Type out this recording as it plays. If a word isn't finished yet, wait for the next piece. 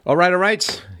All right, all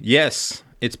right. Yes,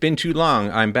 it's been too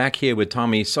long. I'm back here with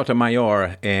Tommy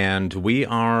Sotomayor, and we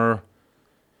are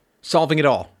solving it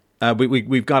all.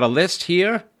 We've got a list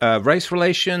here: race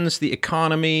relations, the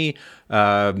economy,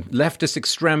 leftist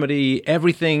extremity.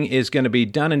 Everything is going to be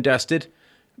done and dusted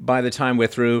by the time we're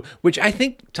through, which I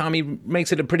think, Tommy,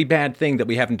 makes it a pretty bad thing that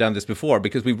we haven't done this before,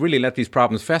 because we've really let these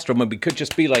problems fester when we could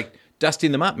just be like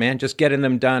dusting them up, man, just getting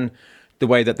them done the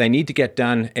way that they need to get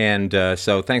done. And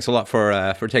so thanks a lot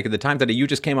for taking the time today. You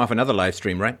just came off another live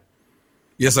stream, right?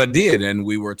 Yes, I did. And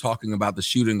we were talking about the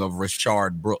shooting of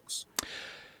Rashard Brooks.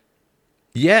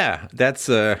 Yeah, that's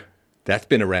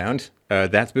been around.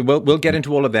 We'll get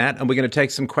into all of that, and we're going to take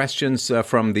some questions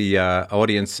from the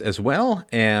audience as well.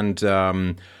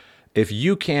 And if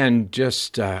you can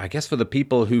just, I guess, for the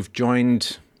people who've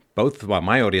joined both, well,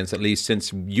 my audience at least,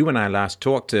 since you and I last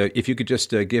talked, if you could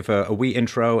just give a wee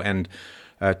intro and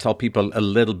tell people a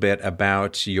little bit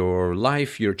about your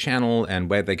life, your channel, and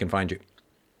where they can find you.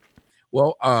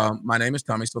 Well, my name is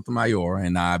Tommy Sotomayor,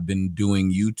 and I've been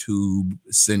doing YouTube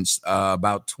since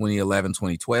about 2011,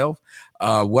 2012.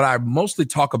 What I mostly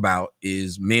talk about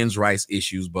is men's rights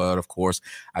issues, but of course,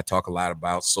 I talk a lot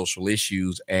about social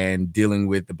issues and dealing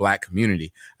with the Black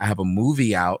community. I have a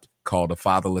movie out called A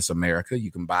Fatherless America.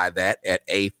 You can buy that at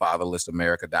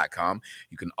afatherlessamerica.com.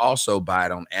 You can also buy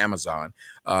it on Amazon.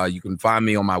 You can find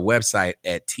me on my website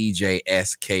at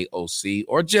TJSKOC,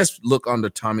 or just look under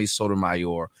Tommy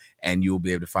Sotomayor and you'll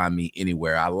be able to find me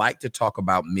anywhere. I like to talk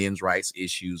about men's rights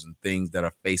issues and things that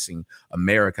are facing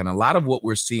America. And a lot of what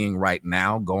we're seeing right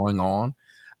now going on,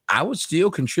 I would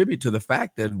still contribute to the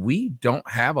fact that we don't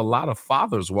have a lot of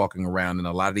fathers walking around in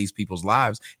a lot of these people's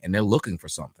lives, and they're looking for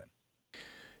something.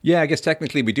 Yeah, I guess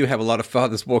technically we do have a lot of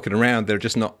fathers walking around. They're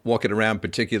just not walking around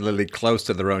particularly close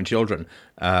to their own children,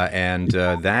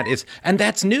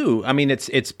 that's new. I mean,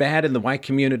 it's bad in the white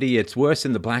community. It's worse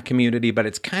in the Black community, but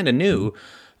it's kind of new.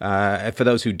 For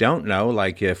those who don't know,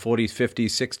 like 40s, 50s,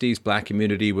 60s, Black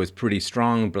community was pretty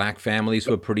strong. Black families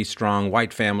were pretty strong.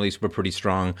 White families were pretty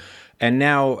strong. And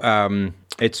now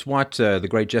it's what the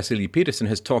great Jesse Lee Peterson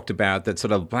has talked about, that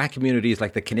sort of Black community is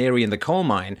like the canary in the coal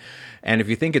mine. And if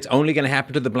you think it's only going to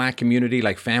happen to the Black community,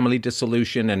 like family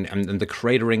dissolution and the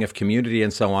cratering of community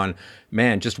and so on,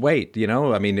 man, just wait,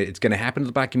 I mean, it's going to happen to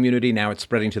the Black community. Now it's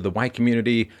spreading to the white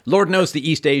community. Lord knows the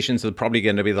East Asians are probably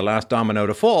going to be the last domino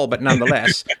to fall, but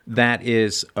nonetheless, that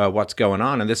is what's going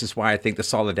on. And this is why I think the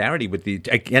solidarity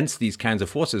against these kinds of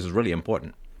forces is really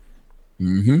important.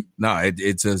 Mm-hmm. No,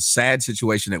 it's a sad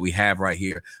situation that we have right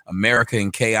here. America in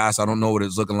chaos. I don't know what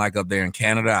it's looking like up there in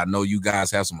Canada. I know you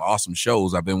guys have some awesome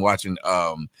shows. I've been watching,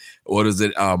 the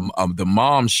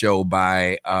Mom Show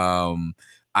by Ivan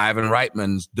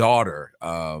Reitman's daughter.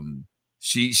 I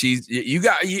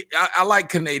like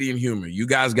Canadian humor. You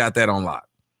guys got that on lock.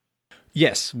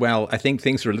 Yes, well, I think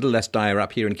things are a little less dire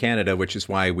up here in Canada, which is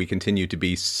why we continue to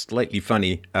be slightly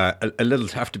funny. A little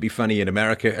tough to be funny in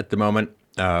America at the moment.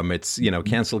 It's,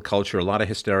 cancel culture, a lot of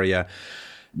hysteria.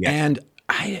 Yes. And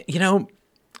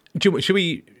should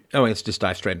we, let's just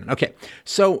dive straight in. Okay.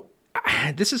 So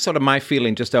this is sort of my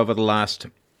feeling just over the last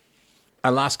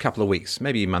couple of weeks,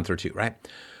 maybe a month or two, right?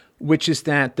 Which is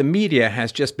that the media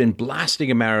has just been blasting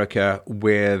America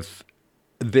with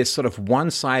this sort of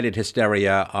one-sided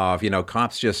hysteria of,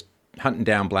 cops just hunting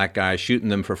down Black guys, shooting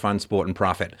them for fun, sport, and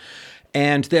profit.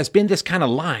 And there's been this kind of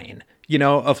line,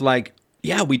 of like,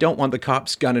 yeah, we don't want the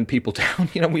cops gunning people down.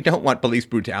 We don't want police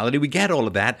brutality. We get all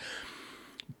of that.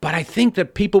 But I think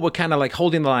that people were kind of like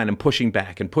holding the line and pushing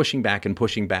back and pushing back and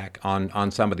pushing back on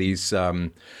some of these,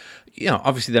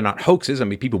 obviously they're not hoaxes. I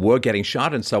mean, people were getting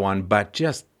shot and so on, but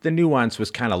just the nuance was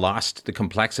kind of lost. The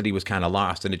complexity was kind of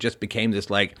lost. And it just became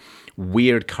this like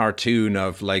weird cartoon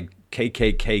of like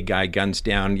KKK guy guns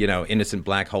down, innocent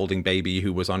Black holding baby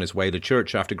who was on his way to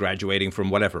church after graduating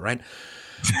from whatever, right?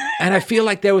 And I feel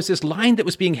like there was this line that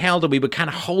was being held, and we were kind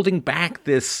of holding back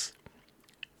this,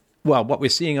 well, what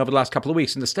we're seeing over the last couple of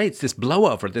weeks in the States, this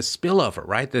blowover, this spillover,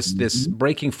 right? This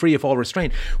breaking free of all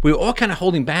restraint. We were all kind of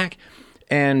holding back,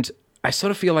 and I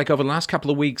sort of feel like over the last couple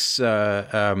of weeks,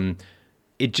 the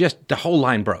whole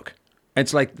line broke.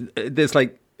 It's like there's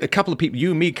like a couple of people,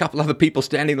 you, me, a couple other people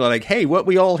standing there like, hey, what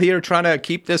we all here trying to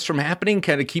keep this from happening,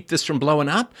 kind of keep this from blowing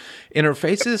up in our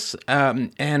faces.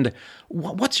 And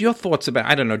what's your thoughts about,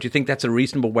 I don't know, do you think that's a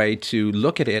reasonable way to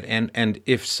look at it? And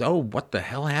if so, what the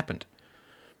hell happened?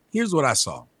 Here's what I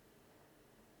saw.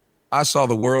 I saw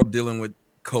the world dealing with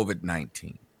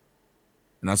COVID-19.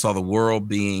 And I saw the world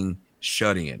being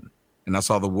shut in. And I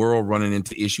saw the world running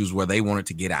into issues where they wanted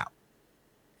to get out.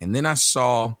 And then I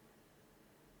saw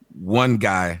one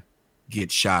guy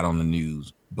get shot on the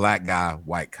news, Black guy,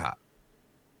 white cop.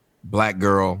 black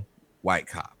girl, white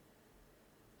cop.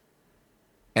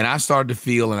 And I started to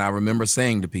feel, and I remember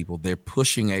saying to people, they're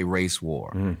pushing a race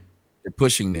war. They're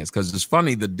pushing this because it's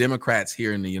funny. The Democrats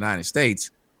here in the United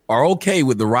States are okay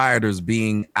with the rioters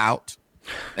being out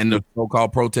and the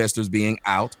so-called protesters being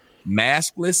out,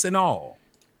 maskless and all.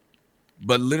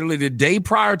 But literally the day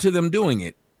prior to them doing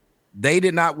it, they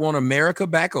did not want America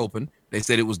back open. They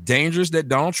said it was dangerous that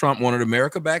Donald Trump wanted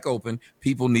America back open.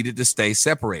 People needed to stay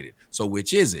separated. So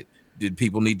which is it? Did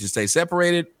people need to stay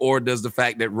separated, or does the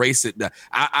fact that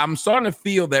I'm starting to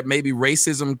feel that maybe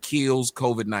racism kills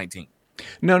COVID-19?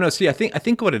 No. See, I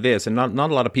think what it is, and not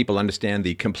a lot of people understand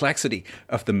the complexity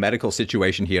of the medical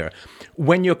situation here.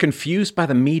 When you're confused by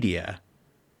the media,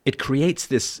 it creates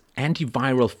this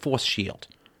antiviral force shield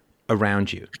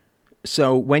around you.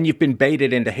 So when you've been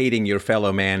baited into hating your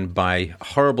fellow man by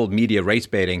horrible media race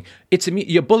baiting,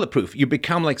 you're bulletproof. You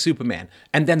become like Superman.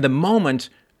 And then the moment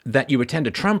that you attend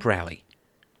a Trump rally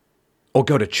or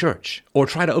go to church or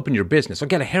try to open your business or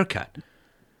get a haircut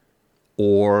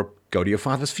or go to your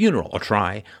father's funeral or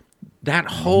try, that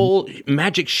whole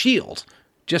magic shield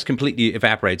just completely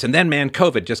evaporates. And then, man,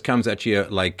 COVID just comes at you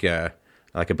like a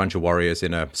bunch of warriors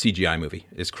in a CGI movie.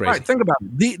 It's crazy. All right, think about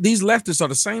it. These leftists are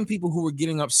the same people who were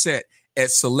getting upset at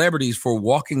celebrities for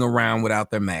walking around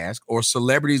without their mask, or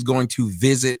celebrities going to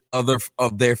visit other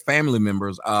of their family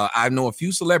members. I know a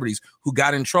few celebrities who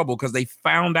got in trouble because they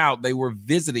found out they were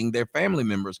visiting their family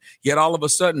members. Yet all of a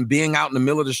sudden being out in the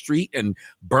middle of the street and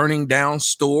burning down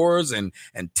stores and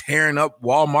tearing up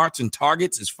Walmarts and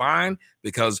Targets is fine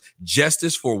because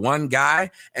justice for one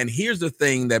guy. And here's the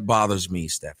thing that bothers me,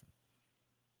 Stefan.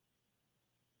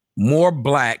 More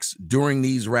blacks during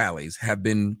these rallies have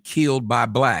been killed by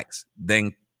blacks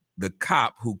than the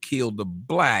cop who killed the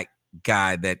black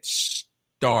guy that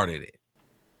started it.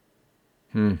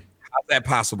 How's that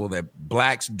possible that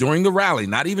blacks during the rally,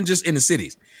 not even just in the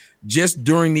cities, just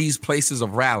during these places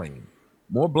of rallying,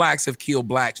 more blacks have killed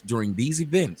blacks during these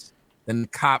events than the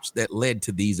cops that led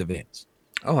to these events?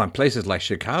 Oh, and places like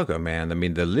Chicago, man. I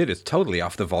mean, the lid is totally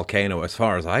off the volcano as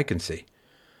far as I can see.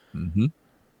 Mm-hmm.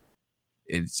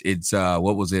 It's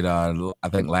what was it? I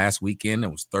think last weekend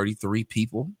it was 33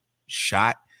 people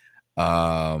shot.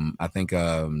 I think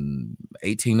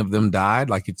 18 of them died.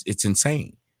 Like it's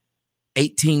insane.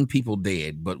 18 people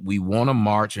dead, but we want to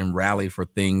march and rally for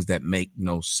things that make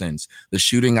no sense. The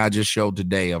shooting I just showed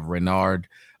today of Renard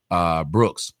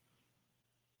Brooks,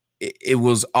 it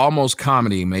was almost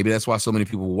comedy. Maybe that's why so many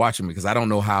people were watching, because I don't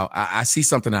know how I see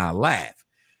something and I laugh.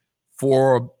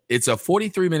 It's a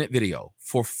 43-minute video.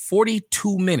 For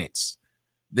 42 minutes,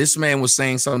 this man was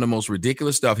saying some of the most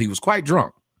ridiculous stuff. He was quite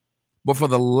drunk. But for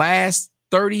the last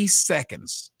 30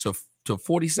 seconds to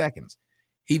 40 seconds,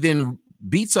 he then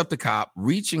beats up the cop,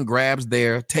 reaches and grabs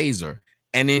their taser,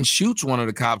 and then shoots one of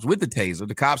the cops with the taser.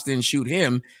 The cops then shoot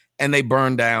him, and they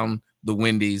burn down the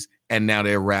Wendy's, and now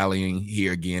they're rallying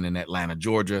here again in Atlanta,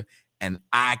 Georgia. And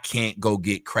I can't go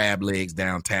get crab legs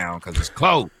downtown because it's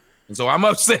closed. And so I'm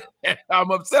upset.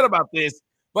 I'm upset about this,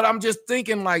 but I'm just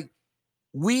thinking, like,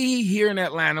 we here in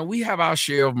Atlanta, we have our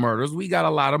share of murders. We got a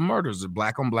lot of murders. The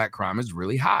black on black crime is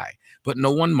really high, but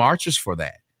no one marches for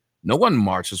that. No one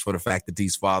marches for the fact that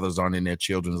these fathers aren't in their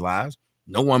children's lives.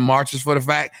 No one marches for the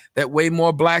fact that way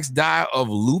more blacks die of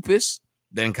lupus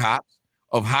than cops,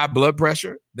 of high blood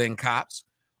pressure than cops,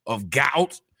 of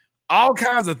gout, all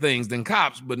kinds of things than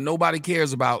cops, but nobody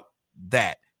cares about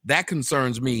that. That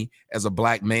concerns me as a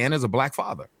black man, as a black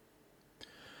father.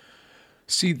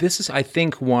 See, this is, I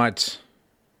think, what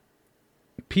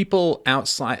people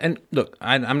outside, and look,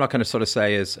 I'm not going to sort of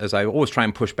say, as I always try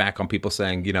and push back on people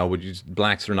saying, you know,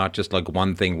 blacks are not just like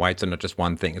one thing, whites are not just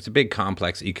one thing. It's a big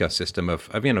complex ecosystem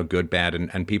of you know, good, bad,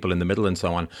 and people in the middle and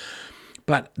so on.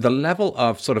 But the level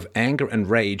of sort of anger and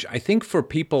rage, I think for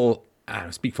people, I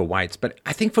don't speak for whites, but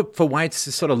I think for whites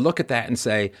to sort of look at that and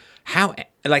say, how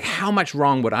much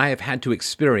wrong would I have had to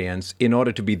experience in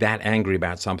order to be that angry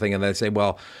about something? And they say,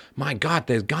 well, my God,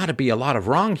 there's got to be a lot of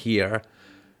wrong here,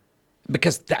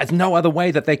 because there's no other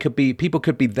way that people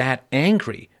could be that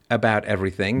angry about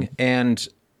everything. And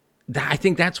I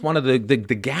think that's one of the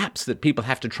gaps that people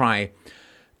have to try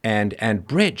and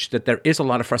bridge, that there is a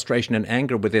lot of frustration and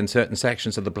anger within certain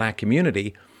sections of the black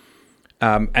community.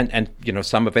 And you know,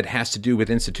 some of it has to do with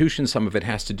institutions, some of it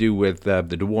has to do with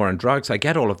the war on drugs. I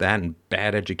get all of that, and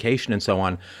bad education and so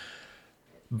on.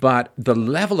 But the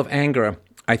level of anger,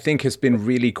 I think, has been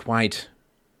really quite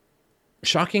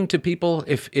shocking to people,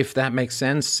 if that makes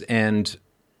sense. And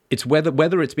it's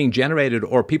whether it's being generated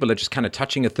or people are just kind of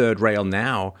touching a third rail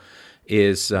now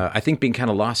is, I think, being kind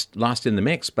of lost in the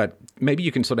mix. But maybe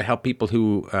you can sort of help people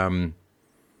who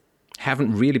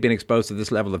haven't really been exposed to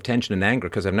this level of tension and anger,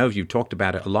 because I know you've talked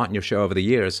about it a lot in your show over the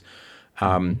years.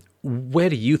 Where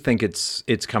do you think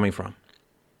it's coming from?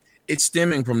 It's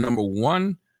stemming from, number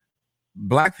one,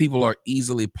 Black people are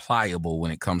easily pliable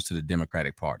when it comes to the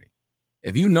Democratic Party.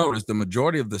 If you notice, the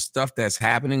majority of the stuff that's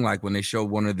happening, like when they show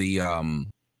one of the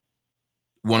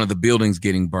buildings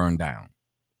getting burned down,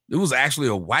 it was actually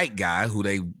a white guy who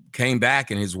they came back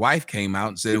and his wife came out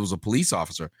and said it was a police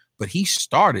officer, but he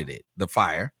started it, the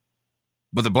fire.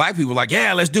 But the Black people were like,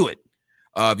 yeah, let's do it.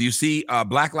 If you see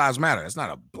Black Lives Matter, it's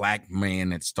not a Black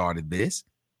man that started this,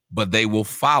 but they will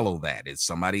follow that. It's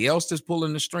somebody else that's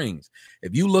pulling the strings.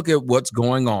 If you look at what's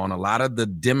going on, a lot of the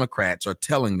Democrats are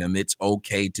telling them it's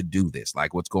okay to do this,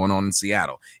 like what's going on in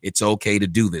Seattle. It's okay to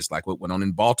do this, like what went on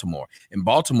in Baltimore. In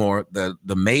Baltimore, the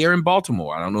mayor in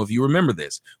Baltimore, I don't know if you remember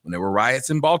this, when there were riots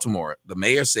in Baltimore, the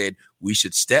mayor said we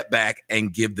should step back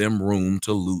and give them room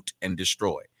to loot and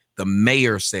destroy. The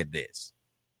mayor said this.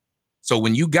 So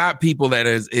when you got people that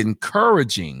is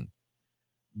encouraging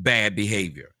bad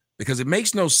behavior, because it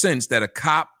makes no sense that a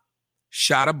cop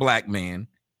shot a Black man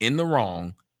in the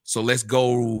wrong, so let's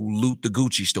go loot the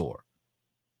Gucci store.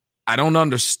 I don't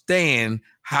understand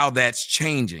how that's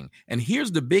changing. And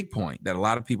here's the big point that a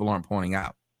lot of people aren't pointing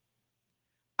out.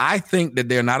 I think that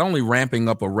they're not only ramping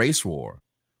up a race war,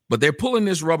 but they're pulling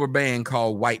this rubber band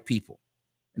called white people,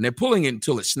 and they're pulling it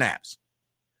until it snaps.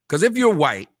 Because if you're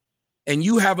white and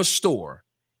you have a store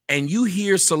and you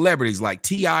hear celebrities like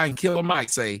T.I. and Killer Mike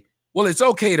say, well, it's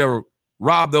okay to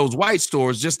rob those white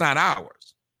stores, just not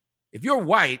ours. If you're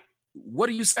white, what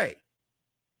do you say?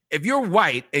 If you're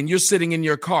white and you're sitting in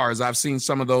your cars, I've seen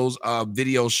some of those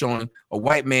videos showing a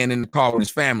white man in the car with his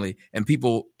family and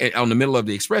people on the middle of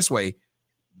the expressway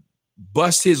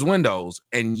bust his windows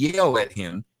and yell at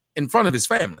him in front of his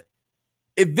family.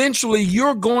 Eventually,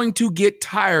 you're going to get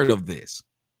tired of this.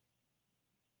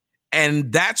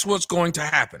 And that's what's going to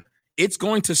happen. It's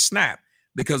going to snap.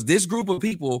 Because this group of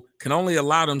people can only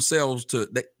allow themselves to,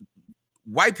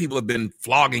 white people have been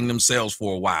flogging themselves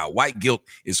for a while. White guilt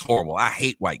is horrible. I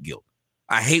hate white guilt.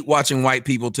 I hate watching white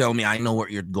people tell me, I know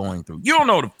what you're going through. You don't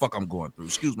know what the fuck I'm going through.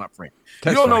 Excuse my friend.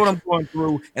 You don't know what I'm going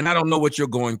through, and I don't know what you're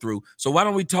going through. So why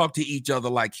don't we talk to each other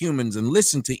like humans and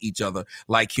listen to each other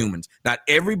like humans? Not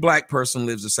every Black person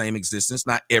lives the same existence.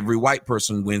 Not every white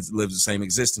person lives the same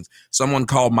existence. Someone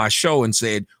called my show and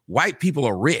said, white people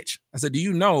are rich. I said, do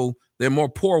you know there are more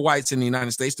poor whites in the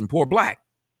United States than poor Black?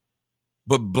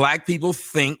 But Black people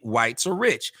think whites are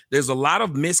rich. There's a lot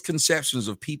of misconceptions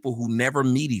of people who never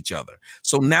meet each other.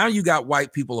 So now you got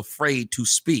white people afraid to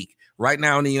speak. Right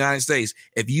now in the United States,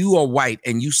 if you are white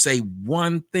and you say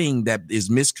one thing that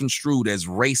is misconstrued as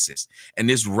racist, and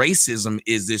this racism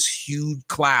is this huge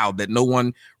cloud that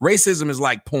racism is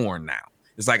like porn now.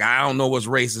 It's like, I don't know what's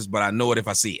racist, but I know it if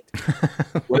I see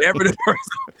it.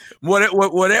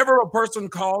 Whatever a person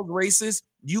calls racist,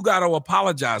 you got to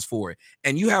apologize for it.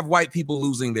 And you have white people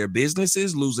losing their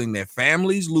businesses, losing their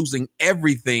families, losing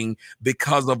everything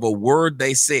because of a word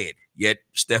they said. Yet,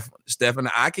 Stefan,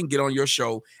 I can get on your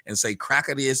show and say crack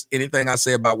it is anything I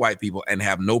say about white people and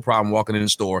have no problem walking in the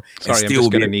store. Sorry, I'm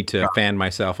just going to need to fan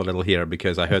myself a little here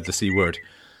because I heard the C word.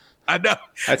 I know.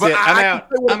 That's it.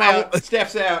 I'm out.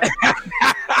 Steph's out.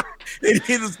 I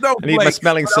need my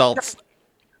smelling salts.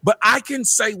 But I can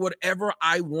say whatever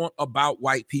I want about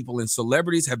white people, and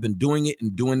celebrities have been doing it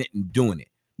and doing it and doing it.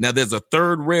 Now, there's a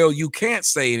third rail you can't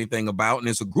say anything about, and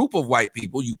there's a group of white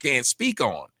people you can't speak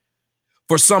on.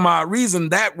 For some odd reason,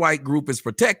 that white group is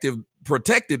protected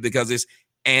because it's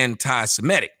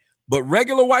anti-Semitic. But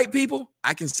regular white people,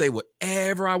 I can say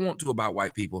whatever I want to about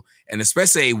white people, and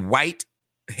especially a white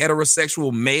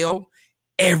heterosexual male,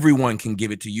 everyone can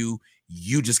give it to you.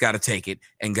 You just got to take it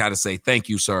and got to say, thank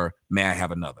you, sir. May I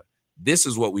have another? This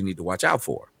is what we need to watch out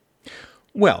for.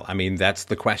 Well, I mean, that's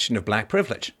the question of Black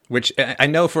privilege, which I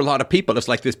know for a lot of people, it's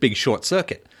like this big short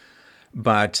circuit.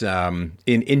 But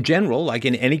in general, like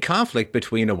in any conflict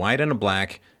between a white and a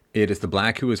Black, it is the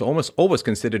Black who is almost always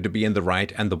considered to be in the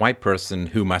right and the white person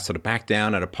who must sort of back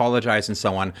down and apologize and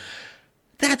so on.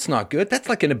 That's not good. That's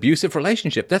like an abusive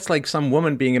relationship. That's like some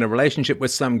woman being in a relationship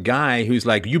with some guy who's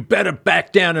like, you better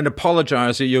back down and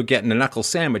apologize or you're getting a knuckle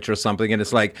sandwich or something. And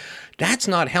it's like, that's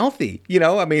not healthy. You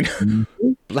know, I mean,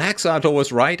 Blacks aren't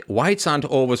always right. Whites aren't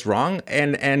always wrong.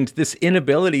 And this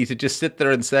inability to just sit there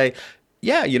and say,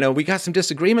 yeah, you know, we got some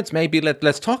disagreements. Maybe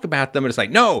let's talk about them. And it's like,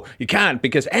 no, you can't,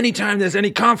 because anytime there's any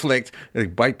conflict, the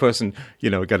white person, you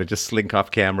know, got to just slink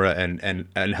off camera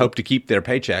and hope to keep their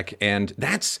paycheck. And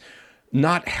that's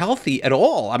not healthy at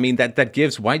all. I mean, that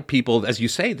gives white people, as you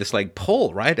say, this like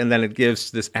pull, right? And then it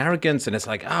gives this arrogance, and it's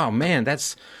like, oh man, that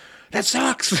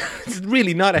sucks. It's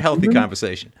really not a healthy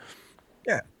conversation.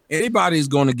 Yeah. Anybody's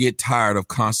going to get tired of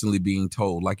constantly being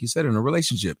told, like you said, in a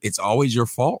relationship, it's always your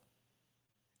fault.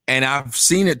 And I've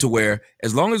seen it to where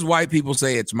as long as white people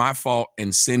say it's my fault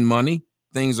and send money,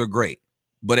 things are great.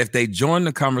 But if they join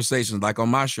the conversations, like on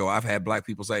my show, I've had black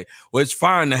people say, well, it's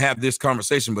fine to have this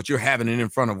conversation, but you're having it in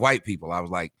front of white people. I was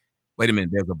like, wait a minute,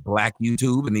 there's a black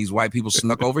YouTube and these white people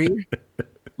snuck over here?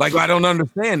 Like, I don't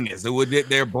understand this.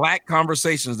 They're black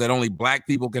conversations that only black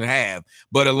people can have.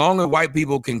 But as long as white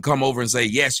people can come over and say,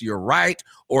 yes, you're right,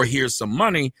 or here's some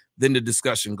money, then the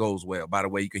discussion goes well. By the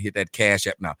way, you can hit that Cash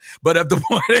App now. But at the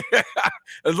point,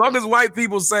 as long as white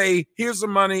people say, here's some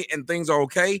money and things are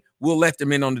okay, we'll let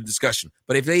them in on the discussion.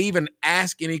 But if they even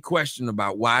ask any question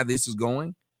about why this is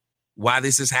going, why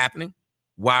this is happening,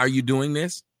 why are you doing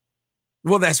this?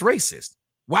 Well, that's racist.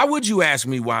 Why would you ask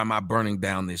me why am I burning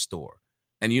down this store?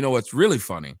 And you know what's really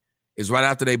funny is right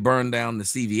after they burn down the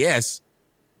CVS,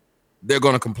 they're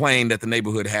going to complain that the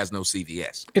neighborhood has no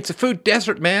CVS. It's a food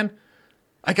desert, man.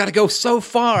 I got to go so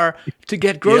far to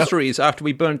get groceries after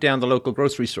we burnt down the local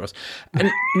grocery stores.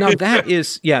 And now that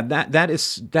is,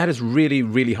 that is really,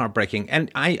 really heartbreaking.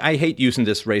 And I hate using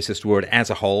this racist word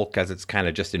as a whole because it's kind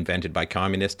of just invented by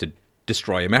communists to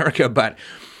destroy America. But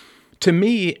to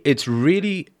me, it's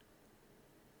really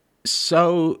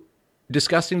so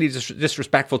disgustingly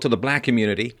disrespectful to the black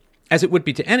community, as it would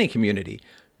be to any community,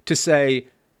 to say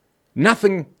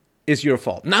nothing is your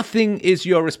fault. Nothing is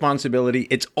your responsibility.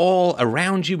 It's all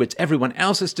around you. It's everyone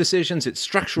else's decisions. It's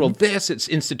structural this, it's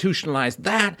institutionalized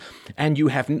that, and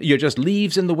you're just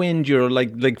leaves in the wind. You're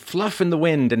like fluff in the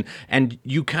wind, and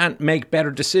you can't make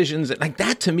better decisions. Like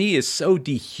that to me is so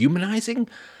dehumanizing.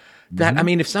 That, I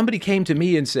mean, if somebody came to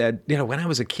me and said, when I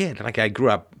was a kid, like I grew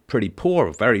up pretty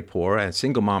poor, very poor, a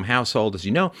single mom household, as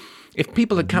you know, if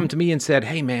people had come to me and said,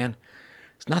 hey, man,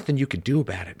 there's nothing you could do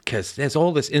about it because there's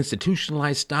all this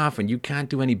institutionalized stuff and you can't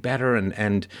do any better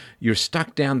and you're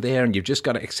stuck down there and you've just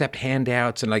got to accept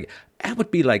handouts. And like, I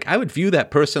would view that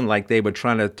person like they were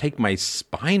trying to take my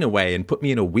spine away and put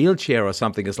me in a wheelchair or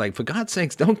something. It's like, for God's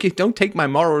sakes, don't take my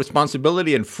moral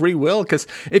responsibility and free will, because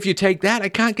if you take that, I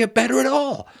can't get better at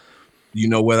all. You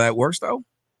know where that works, though?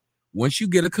 Once you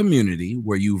get a community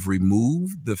where you've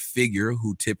removed the figure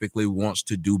who typically wants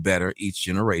to do better each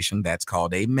generation, that's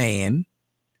called a man.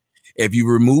 If you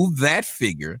remove that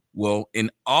figure, well, in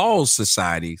all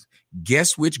societies,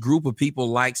 guess which group of people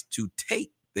likes to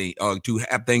to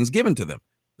have things given to them?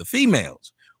 The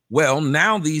females. Well,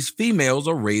 now these females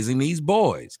are raising these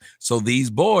boys. So these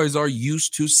boys are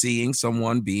used to seeing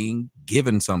someone being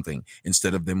given something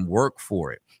instead of them work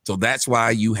for it. So that's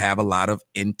why you have a lot of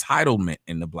entitlement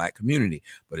in the black community.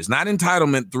 But it's not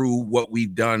entitlement through what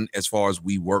we've done as far as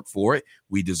we work for it,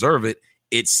 we deserve it.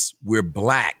 It's we're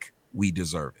black, we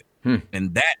deserve it.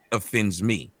 And that offends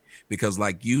me because,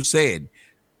 like you said,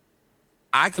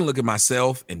 I can look at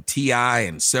myself and T.I.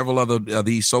 and several other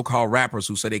these so-called rappers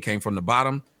who say they came from the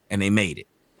bottom and they made it.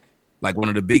 Like one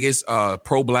of the biggest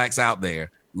pro-blacks out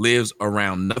there lives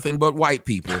around nothing but white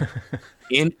people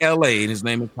in LA, and his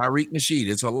name is Tariq Nasheed.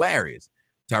 It's hilarious.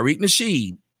 Tariq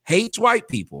Nasheed hates white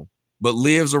people, but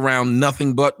lives around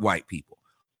nothing but white people.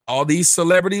 All these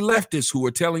celebrity leftists who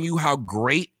are telling you how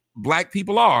great black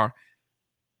people are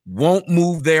won't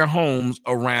move their homes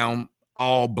around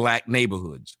all black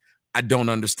neighborhoods. I don't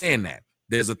understand that.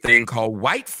 There's a thing called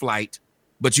white flight,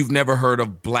 but you've never heard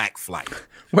of black flight.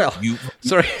 Well,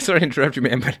 sorry to interrupt you,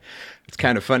 man, but it's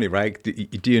kind of funny, right?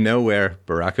 Do you know where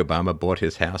Barack Obama bought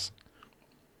his house?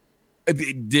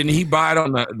 Didn't he buy it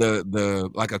on the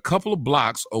like a couple of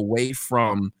blocks away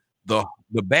from the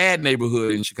bad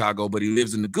neighborhood in Chicago, but he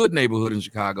lives in the good neighborhood in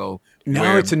Chicago?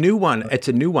 No, it's a new one. It's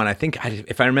a new one. I think,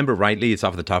 if I remember rightly, it's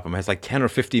off the top of my head. It's like $10 or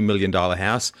 $15 million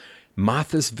house.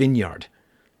 Martha's Vineyard.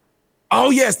 Oh,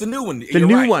 yes, the new one. The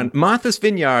new one. Martha's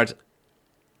Vineyard.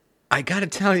 I got to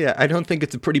tell you, I don't think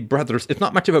it's it's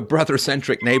not much of a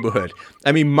brother-centric neighborhood.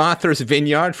 I mean, Martha's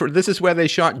Vineyard, this is where they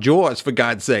shot Jaws, for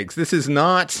God's sakes. This is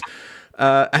not,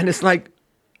 and it's like,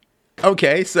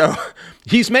 okay, so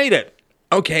he's made it.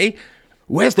 Okay,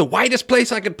 where's the whitest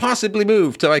place I could possibly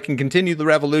move so I can continue the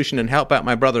revolution and help out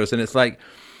my brothers? And it's like,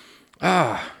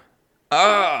 let's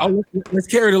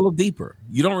carry it a little deeper.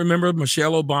 You don't remember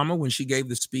Michelle Obama when she gave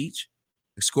the speech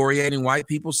excoriating white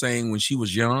people, saying when she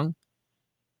was young,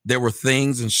 there were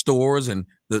things in stores and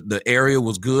the area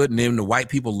was good, and then the white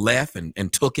people left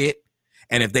and took it.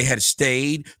 And if they had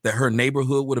stayed, that her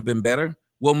neighborhood would have been better.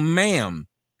 Well, ma'am,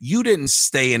 you didn't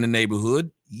stay in the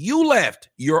neighborhood. You left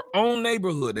your own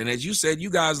neighborhood. And as you said,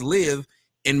 you guys live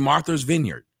in Martha's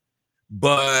Vineyard,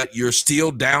 but you're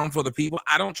still down for the people.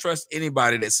 I don't trust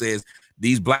anybody that says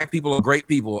these black people are great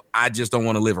people. I just don't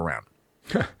want to live around them.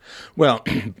 Well,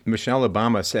 Michelle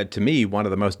Obama said to me one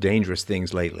of the most dangerous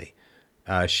things lately.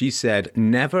 She said,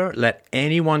 never let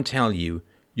anyone tell you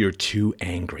you're too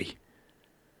angry.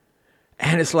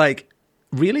 And it's like,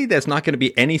 really? There's not going to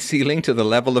be any ceiling to the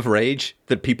level of rage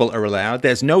that people are allowed?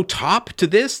 There's no top to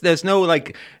this? There's no,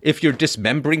 like, if you're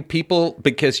dismembering people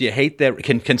because you hate their...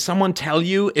 Can someone tell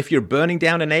you if you're burning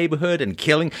down a neighborhood and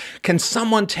killing? Can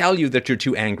someone tell you that you're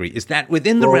too angry? Is that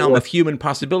within the realm of human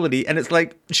possibility? And it's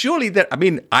like, surely that... I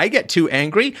mean, I get too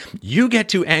angry. You get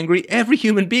too angry. Every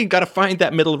human being got to find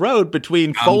that middle road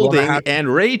between folding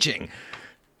and raging.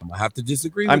 I'm gonna have to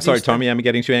disagree. I'm sorry, Tommy. I'm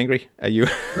getting too angry. Are you?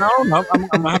 No. I'm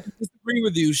gonna have to disagree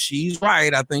with you. She's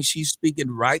right. I think she's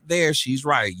speaking right there. She's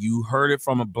right. You heard it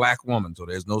from a black woman. So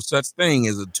there's no such thing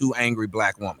as a too angry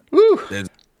black woman.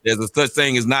 There's a such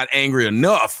thing as not angry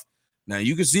enough. Now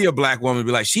you can see a black woman and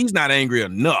be like, she's not angry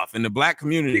enough. In the black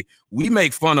community, we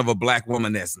make fun of a black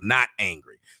woman that's not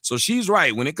angry. So she's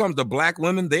right. When it comes to black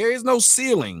women, there is no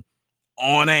ceiling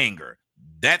on anger.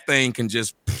 That thing can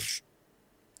just.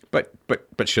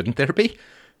 But shouldn't there be?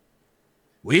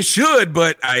 We should,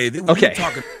 but okay.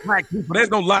 Talking black people. There's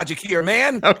no logic here,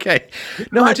 man. Okay.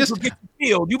 No, I just get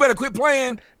killed. You better quit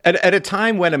playing. At a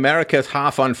time when America's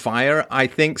half on fire, I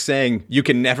think saying you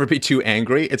can never be too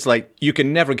angry, it's like you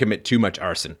can never commit too much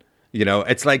arson. You know,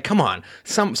 it's like, come on,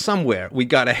 somewhere we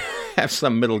got to have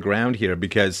some middle ground here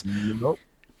because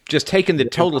just taking the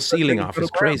total ceiling off is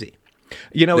crazy.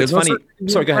 You know, it's funny.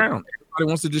 Sorry, go ahead. Everybody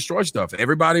wants to destroy stuff.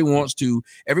 Everybody wants to.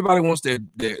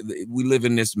 We live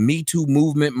in this Me Too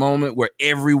movement moment where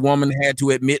every woman had to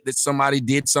admit that somebody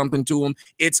did something to them.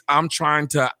 I'm trying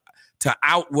to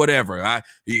out whatever.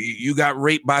 You got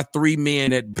raped by 3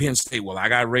 men at Penn State. Well, I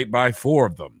got raped by 4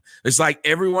 of them. It's like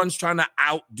everyone's trying to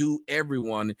outdo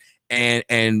everyone.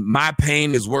 And my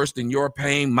pain is worse than your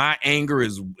pain. My anger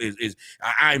is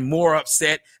I'm more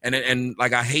upset. And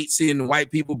like, I hate seeing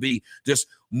white people be just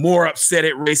more upset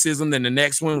at racism than the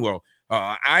next one. Well,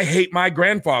 I hate my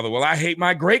grandfather. Well, I hate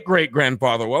my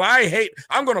great-great-grandfather. Well,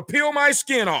 I'm going to peel my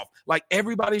skin off. Like,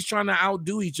 everybody's trying to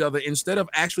outdo each other instead of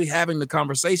actually having the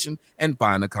conversation and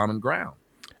find a common ground.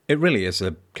 It really is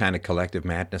a kind of collective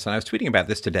madness. And I was tweeting about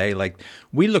this today. Like,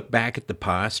 we look back at the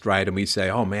past, right, and we say,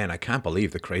 oh, man, I can't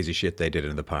believe the crazy shit they did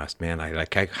in the past, man. I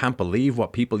can't believe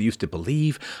what people used to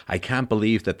believe. I can't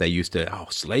believe that they used to,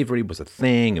 slavery was a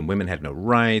thing and women had no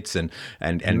rights. And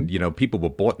you know, people were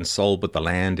bought and sold with the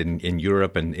land in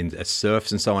Europe and as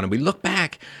serfs and so on. And we look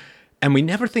back and we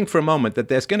never think for a moment that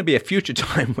there's going to be a future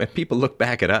time when people look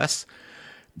back at us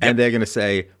and they're going to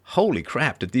say, holy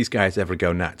crap, did these guys ever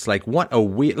go nuts? Like, what a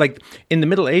weird... Like, in the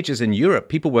Middle Ages in Europe,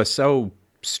 people were so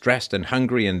stressed and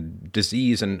hungry and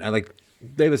disease. And like,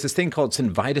 there was this thing called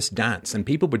St. Vitus dance. And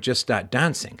people would just start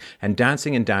dancing and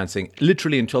dancing and dancing,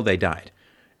 literally until they died.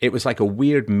 It was like a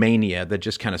weird mania that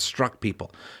just kind of struck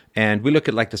people. And we look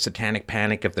at, like, the satanic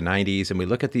panic of the 90s, and we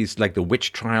look at these, like, the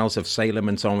witch trials of Salem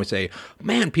and so on. We say,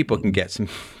 man, people can get some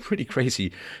pretty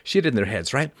crazy shit in their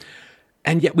heads, right?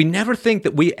 And yet we never think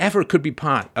that we ever could be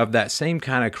part of that same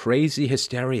kind of crazy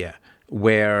hysteria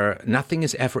where nothing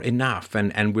is ever enough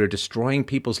and we're destroying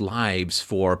people's lives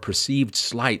for perceived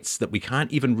slights that we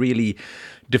can't even really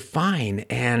define.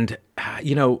 And,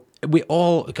 you know, we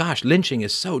all, gosh, lynching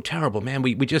is so terrible, man.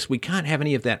 We can't have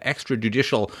any of that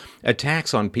extrajudicial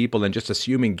attacks on people and just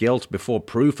assuming guilt before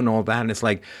proof and all that. And it's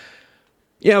like,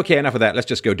 yeah, okay, enough of that. Let's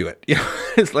just go do it. You know,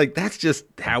 it's like, that's just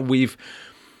how we've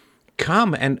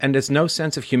come, and there's no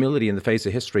sense of humility in the face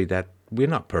of history that we're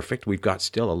not perfect. We've got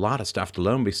still a lot of stuff to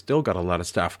learn. We've still got a lot of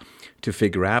stuff to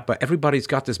figure out, but everybody's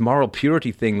got this moral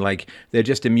purity thing, like they're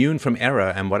just immune from error,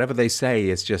 and whatever they say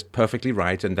is just perfectly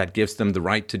right, and that gives them the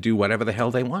right to do whatever the hell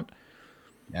they want.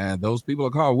 Those people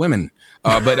are called women.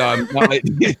 But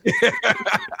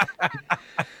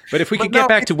if we could get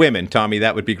back to women, Tommy,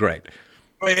 that would be great.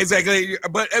 Exactly.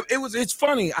 But it's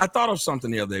funny. I thought of something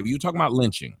the other day. You were talking about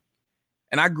lynching.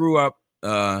 And I grew up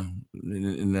in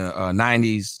the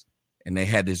 90s, and they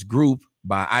had this group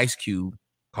by Ice Cube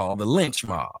called the Lynch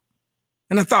Mob.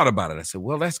 And I thought about it. I said,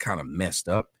 well, that's kind of messed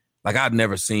up. Like, I'd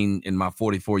never seen in my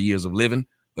 44 years of living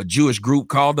a Jewish group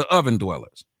called the Oven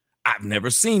Dwellers. I've never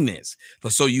seen this.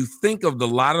 So you think of a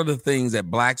lot of the things that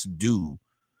blacks do.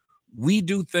 We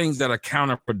do things that are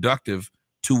counterproductive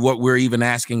to what we're even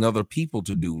asking other people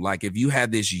to do. Like, if you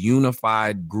had this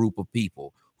unified group of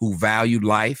people who valued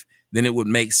life, then it would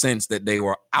make sense that they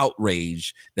were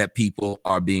outraged that people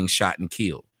are being shot and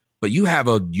killed. But you have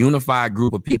a unified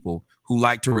group of people who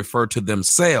like to refer to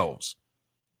themselves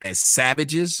as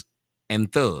savages and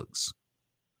thugs.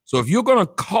 So if you're going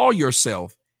to call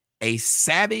yourself a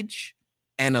savage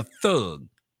and a thug,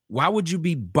 why would you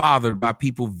be bothered by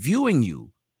people viewing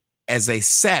you as a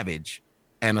savage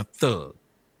and a thug.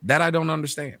 That I don't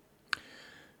understand.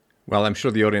 Well, I'm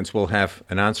sure the audience will have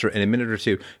an answer in a minute or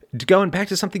two. Going back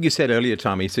to something you said earlier,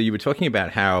 Tommy, so you were talking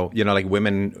about how, like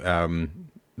women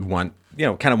want,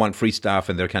 kind of want free stuff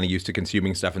and they're kind of used to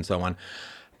consuming stuff and so on.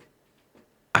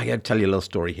 I got to tell you a little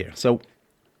story here. So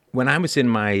when I was in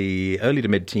my early to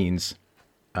mid-teens,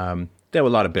 there were a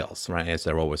lot of bills, right, as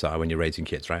there always are when you're raising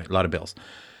kids, right? A lot of bills.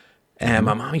 And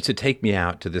my mom used to take me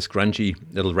out to this grungy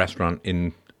little restaurant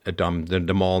in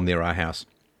the mall near our house.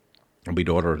 And we'd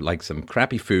order like some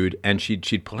crappy food, and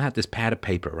she'd pull out this pad of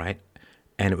paper, right?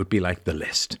 And it would be like the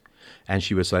list. And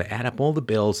she would sort of add up all the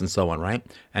bills and so on, right?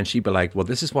 And she'd be like, well,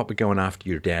 this is what we're going after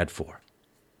your dad for.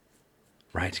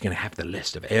 Right? She's going to have the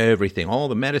list of everything, all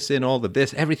the medicine, all the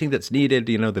this, everything that's needed,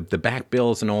 the back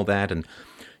bills and all that. And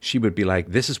she would be like,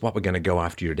 this is what we're going to go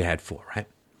after your dad for, right?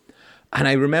 And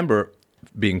I remember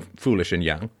being foolish and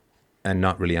young and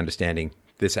not really understanding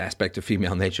this aspect of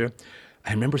female nature.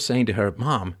 I remember saying to her,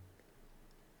 Mom,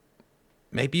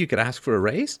 maybe you could ask for a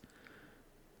raise?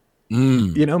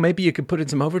 Maybe you could put in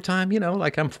some overtime,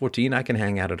 like I'm 14, I can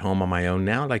hang out at home on my own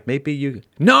now. Like maybe you,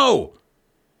 no,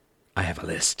 I have a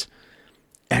list.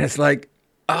 And it's like,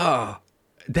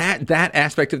 that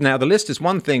aspect of, now the list is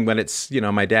one thing when it's,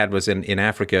 my dad was in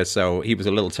Africa, so he was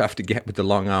a little tough to get with the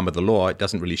long arm of the law. It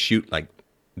doesn't really shoot like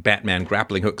Batman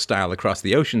grappling hook style across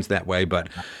the oceans that way, but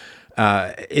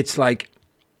it's like,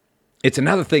 it's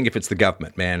another thing if it's the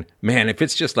government, man. Man, if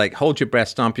it's just like hold your breath,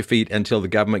 stomp your feet until the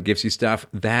government gives you stuff,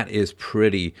 that is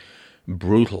pretty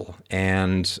brutal.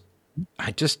 And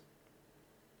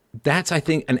that's, I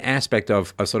think, an aspect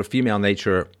of sort of female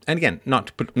nature. And again,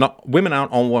 not women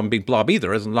aren't all one big blob either.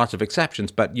 There's lots of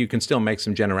exceptions, but you can still make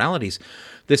some generalities.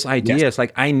 This idea is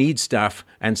like, I need stuff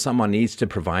and someone needs to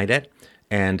provide it.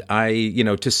 And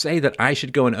to say that I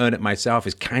should go and earn it myself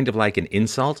is kind of like an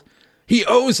insult. He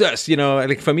owes us,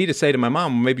 like for me to say to my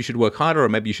mom, maybe you should work harder, or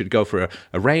maybe you should go for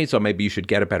a raise, or maybe you should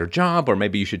get a better job, or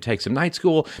maybe you should take some night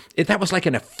school. That was like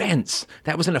an offense.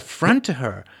 That was an affront to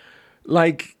her.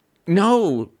 Like,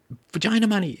 no, vagina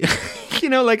money.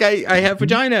 Like I have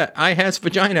vagina, I has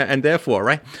vagina, and therefore,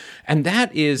 right? And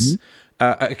that is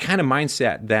a kind of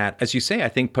mindset that, as you say, I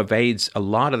think pervades a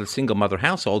lot of the single mother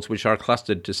households, which are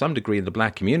clustered to some degree in the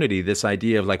black community. This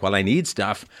idea of like, well, I need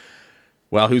stuff.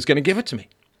 Well, who's going to give it to me?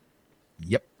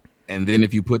 Yep. And then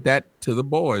if you put that to the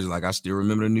boys, like I still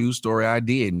remember the news story I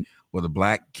did where the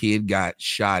black kid got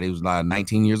shot. He was like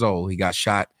 19 years old. He got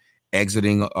shot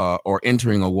exiting or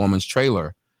entering a woman's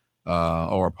trailer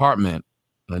or apartment.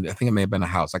 I think it may have been a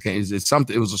house. It's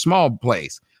something. It was a small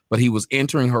place, but he was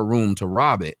entering her room to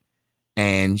rob it,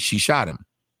 and she shot him.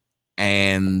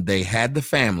 And they had the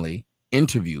family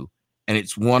interview, and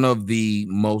it's one of the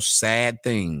most sad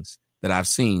things that I've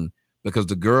seen. Because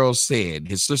the girl said,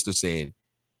 his sister said,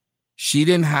 she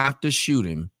didn't have to shoot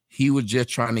him. He was just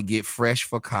trying to get fresh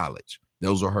for college.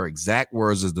 Those are her exact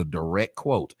words, as the direct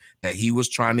quote, that he was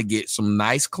trying to get some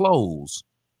nice clothes.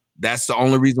 That's the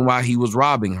only reason why he was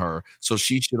robbing her. So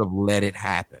she should have let it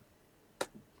happen.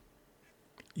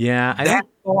 Yeah. That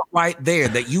thought right there,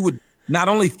 that you would not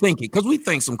only think it, because we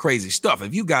think some crazy stuff.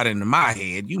 If you got into my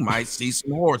head, you might see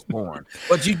some horse porn,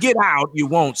 but you get out, you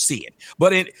won't see it.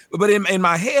 But in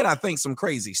my head, I think some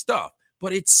crazy stuff.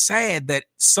 But it's sad that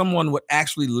someone would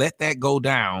actually let that go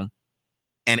down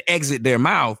and exit their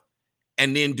mouth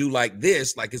and then do like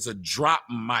this, like it's a drop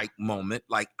mic moment.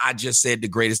 Like I just said the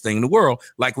greatest thing in the world.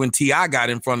 Like when T.I. got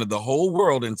in front of the whole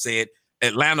world and said,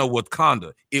 Atlanta,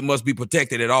 Wakanda, it must be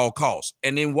protected at all costs,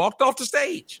 and then walked off the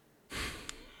stage.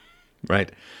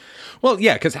 Right. Well,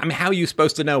 yeah, because how are you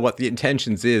supposed to know what the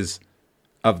intentions is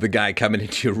of the guy coming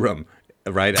into your room,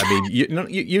 right? I mean,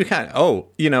 you can't.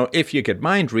 If you could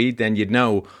mind read, then you'd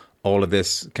know all of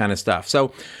this kind of stuff.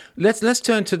 So let's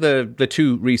turn to the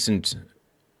two recent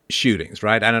shootings,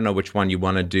 right? I don't know which one you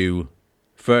want to do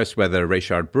first, whether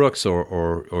Rayshard Brooks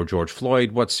or George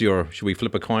Floyd. Should we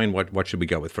flip a coin? What should we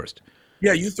go with first?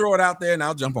 Yeah, you throw it out there, and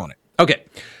I'll jump on it. Okay.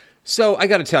 So I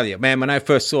got to tell you, man, when I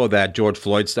first saw that George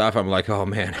Floyd stuff, I'm like, oh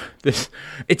man,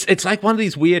 it's like one of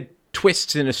these weird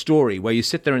twists in a story where you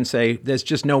sit there and say, there's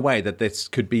just no way that this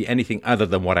could be anything other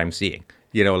than what I'm seeing.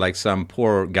 Like some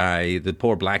poor guy, the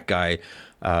poor black guy,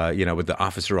 with the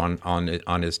officer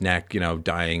on his neck,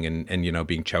 dying and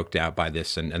being choked out by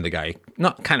this, and the guy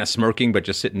not kind of smirking, but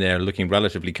just sitting there looking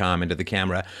relatively calm into the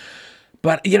camera.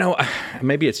 But,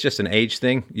 maybe it's just an age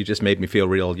thing. You just made me feel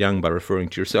real young by referring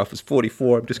to yourself as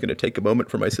 44. I'm just going to take a moment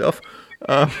for myself.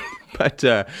 But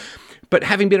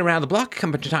having been around the block a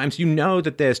couple of times, you know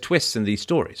that there's twists in these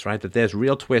stories, right? That there's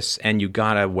real twists, and you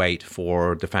got to wait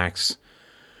for the facts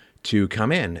to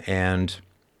come in. And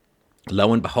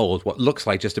lo and behold, what looks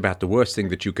like just about the worst thing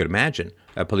that you could imagine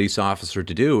a police officer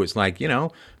to do is like,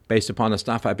 based upon the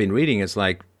stuff I've been reading, it's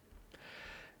like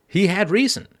he had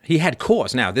reason. He had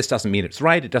cause. Now, this doesn't mean it's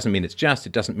right. It doesn't mean it's just.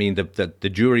 It doesn't mean that the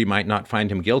jury might not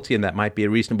find him guilty and that might be a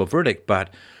reasonable verdict. But,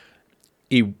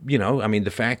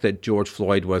 the fact that George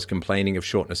Floyd was complaining of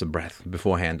shortness of breath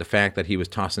beforehand, the fact that he was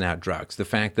tossing out drugs, the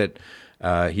fact that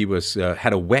he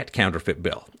had a wet counterfeit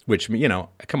bill, which,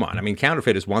 come on.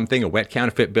 Counterfeit is one thing. A wet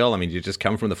counterfeit bill, you just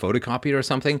come from the photocopier or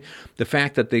something. The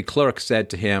fact that the clerk said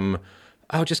to him,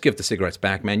 "Oh, just give the cigarettes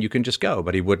back, man. You can just go."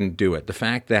 But he wouldn't do it. The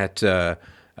fact that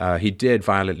he did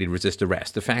violently resist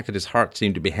arrest. The fact that his heart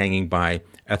seemed to be hanging by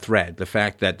a thread. The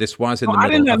fact that this was in the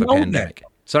middle of a pandemic. That.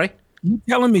 Sorry? You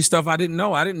telling me stuff I didn't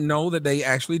know. I didn't know that they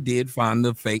actually did find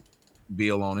the fake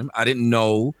bill on him. I didn't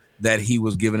know that he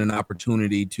was given an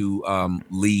opportunity to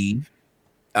leave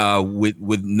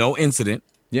with no incident.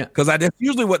 Yeah. Because that's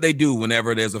usually what they do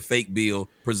whenever there's a fake bill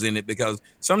presented, because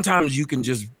sometimes you can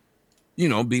just,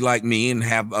 be like me and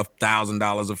have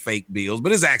 $1,000 of fake bills,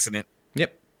 but it's accident.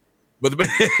 Yep. But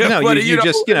no, you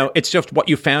just it's just what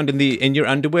you found in your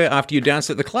underwear after you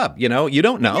danced at the club. You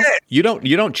don't know. Yeah.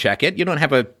 You don't check it. You don't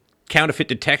have a counterfeit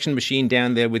detection machine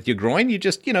down there with your groin. You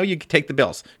just you take the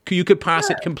bills. You could pass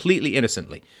it completely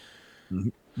innocently. Mm-hmm.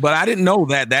 But I didn't know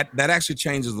that actually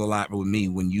changes a lot with me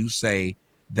when you say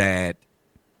that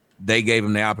they gave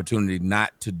him the opportunity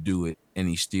not to do it and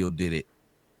he still did it.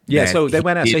 Yeah, so they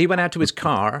went out. So he went out to his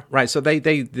car, right? So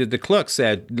the clerk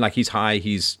said, like, he's high,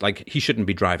 he's like, he shouldn't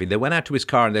be driving. They went out to his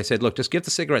car and they said, "Look, just give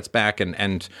the cigarettes back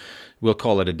and we'll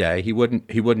call it a day." He wouldn't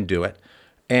do it,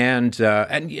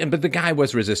 but the guy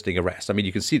was resisting arrest.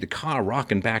 You can see the car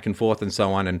rocking back and forth and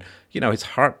so on, and his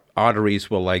heart arteries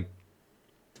were like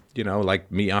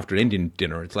me after Indian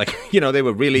dinner. It's like, they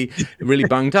were really, really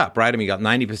bunged up, right? You got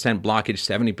 90%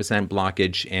 blockage, 70%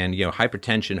 blockage, and,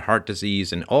 hypertension, heart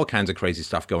disease, and all kinds of crazy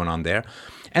stuff going on there.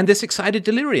 And this excited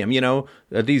delirium,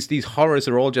 these horrors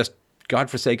are all just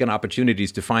godforsaken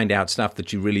opportunities to find out stuff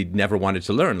that you really never wanted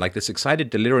to learn. Like this excited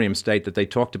delirium state that they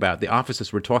talked about, the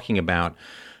officers were talking about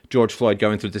George Floyd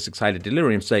going through this excited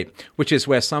delirium state, which is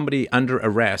where somebody under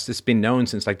arrest, it's been known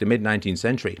since like the mid-19th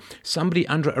century, somebody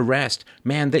under arrest,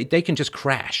 man, they can just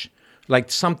crash. Like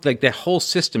their whole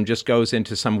system just goes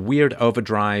into some weird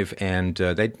overdrive, and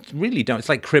they really don't, it's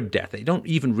like crib death. They don't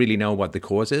even really know what the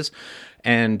cause is.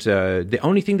 And the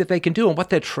only thing that they can do, and what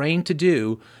they're trained to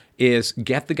do, is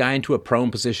get the guy into a prone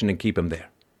position and keep him there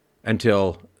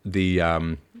until the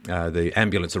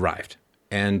ambulance arrived.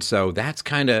 And so that's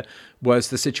kind of was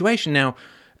the situation. Now,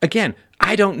 again,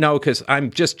 I don't know, because I'm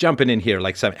just jumping in here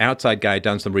like some outside guy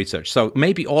done some research. So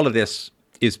maybe all of this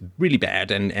is really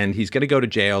bad and he's going to go to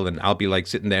jail and I'll be like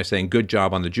sitting there saying good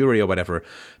job on the jury or whatever.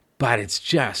 But it's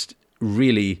just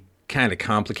really kind of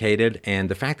complicated. And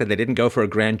the fact that they didn't go for a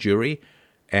grand jury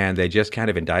and they just kind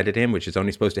of indicted him, which is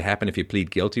only supposed to happen if you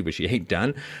plead guilty, which you ain't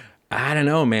done. I don't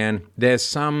know, man. There's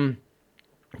something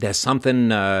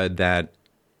that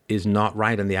is not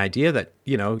right. And the idea that,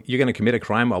 you're going to commit a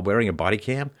crime while wearing a body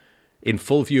cam in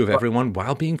full view of everyone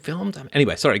while being filmed.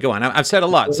 Anyway, sorry, go on. I've said a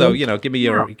lot. So, give me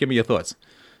your thoughts.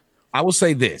 I will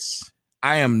say this.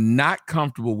 I am not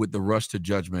comfortable with the rush to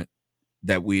judgment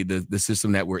that the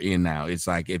system that we're in now. It's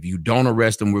like, if you don't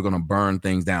arrest them, we're going to burn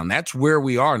things down. That's where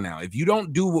we are now. If you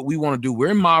don't do what we want to do,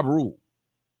 we're in mob rule.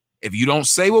 If you don't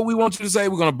say what we want you to say,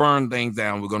 we're going to burn things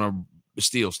down. We're going to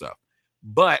steal stuff.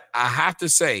 But I have to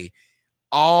say,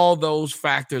 all those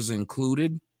factors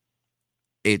included,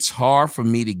 it's hard for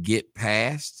me to get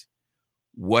past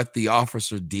what the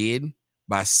officer did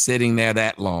by sitting there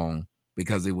that long,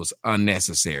 because it was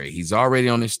unnecessary. He's already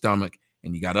on his stomach,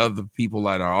 and you got other people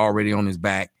that are already on his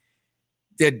back.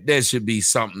 There should be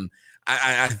something.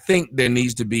 I think there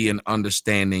needs to be an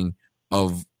understanding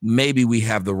of maybe we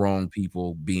have the wrong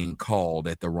people being called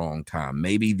at the wrong time.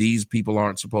 Maybe these people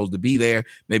aren't supposed to be there.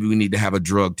 Maybe we need to have a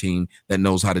drug team that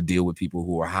knows how to deal with people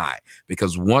who are high.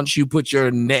 Because once you put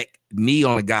your knee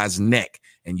on a guy's neck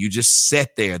and you just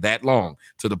sit there that long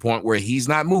to the point where he's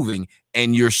not moving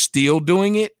and you're still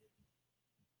doing it,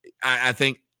 I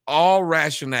think all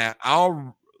rational,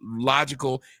 all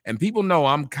logical, and people know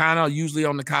I'm kind of usually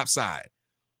on the cop side.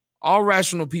 All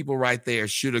rational people right there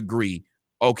should agree,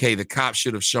 okay, the cop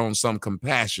should have shown some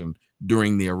compassion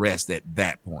during the arrest at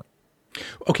that point.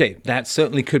 Okay, that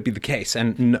certainly could be the case,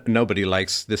 and nobody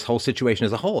likes this whole situation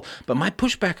as a whole. But my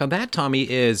pushback on that, Tommy,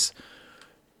 is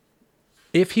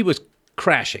if he was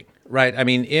crashing, right?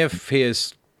 If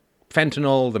his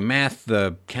fentanyl, the meth,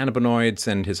 the cannabinoids,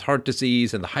 and his heart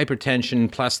disease, and the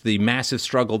hypertension, plus the massive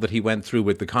struggle that he went through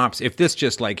with the cops, if this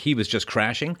just like he was just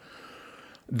crashing,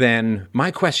 then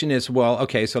my question is, well,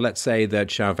 okay, so let's say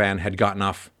that Chauvin had gotten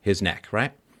off his neck,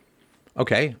 right?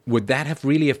 Okay, would that have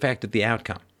really affected the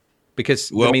outcome?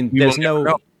 Because, Well, I mean, there's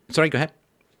no... Sorry, go ahead.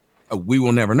 We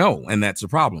will never know, and that's the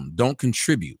problem. Don't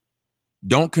contribute.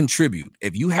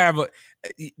 If you have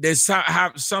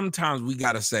sometimes we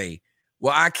got to say,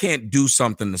 well, I can't do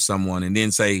something to someone and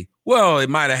then say, well, it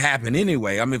might have happened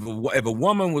anyway. I mean, if a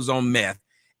woman was on meth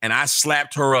and I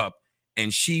slapped her up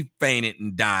and she fainted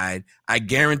and died, I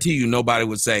guarantee you nobody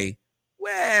would say,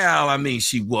 well, I mean,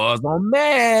 she was on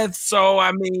meth. So,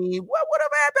 I mean, what would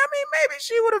have happened? I mean, maybe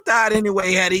she would have died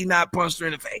anyway had he not punched her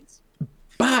in the face.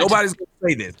 But nobody's going to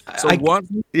say this. So once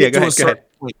we get to a certain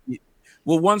point,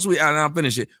 and I'll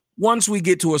finish it. Once we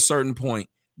get to a certain point,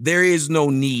 there is no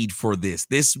need for this.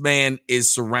 This man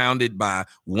is surrounded by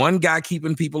one guy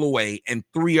keeping people away and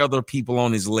 3 other people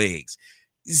on his legs.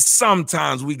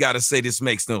 Sometimes we got to say this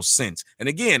makes no sense. And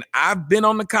again, I've been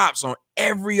on the cops on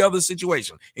every other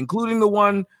situation, including the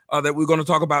one that we're going to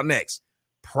talk about next.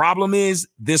 Problem is,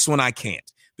 this one I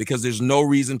can't, because there's no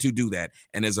reason to do that.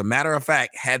 And as a matter of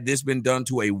fact, had this been done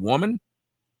to a woman,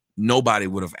 nobody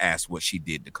would have asked what she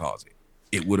did to cause it.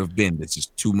 It would have been, this is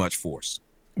too much force.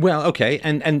 Well, okay,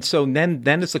 and so then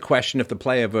it's the question of the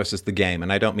player versus the game,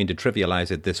 and I don't mean to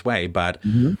trivialize it this way, but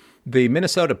the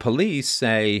Minnesota police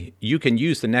say you can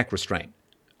use the neck restraint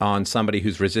on somebody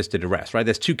who's resisted arrest, right?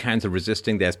 There's 2 kinds of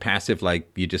resisting. There's passive, like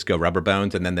you just go rubber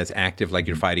bones, and then there's active, like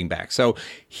you're fighting back. So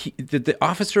the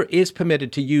officer is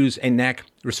permitted to use a neck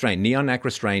restraint, neon neck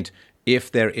restraint,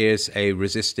 if there is a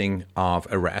resisting of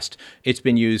arrest. It's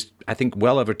been used, I think,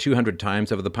 well over 200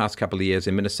 times over the past couple of years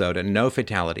in Minnesota, no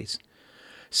fatalities.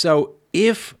 So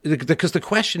because the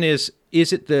question is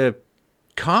it the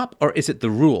cop or is it the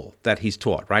rule that he's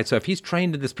taught, right? So if he's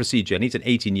trained in this procedure, and he's an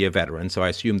 18-year veteran, so I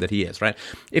assume that he is, right?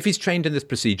 If he's trained in this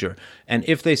procedure, and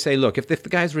if they say, look, if the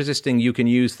guy's resisting, you can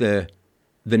use the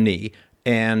knee,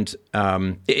 and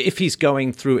if he's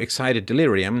going through excited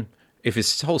delirium, if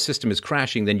his whole system is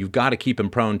crashing, then you've got to keep him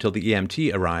prone till the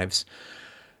EMT arrives,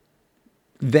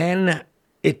 then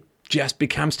it just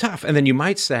becomes tough. And then you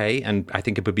might say, and I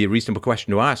think it would be a reasonable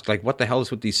question to ask, like, what the hell is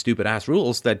with these stupid ass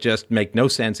rules that just make no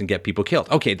sense and get people killed?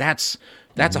 Okay, that's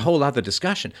a whole other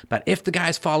discussion. But if the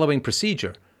guy's following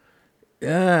procedure,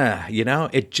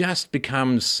 it just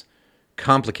becomes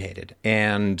complicated.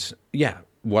 And yeah,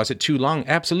 was it too long?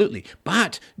 Absolutely.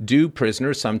 But do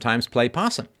prisoners sometimes play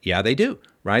possum? Yeah, they do.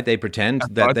 Right? They pretend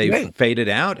that they've faded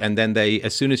out, and then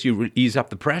as soon as you ease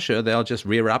up the pressure, they'll just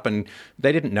rear up, and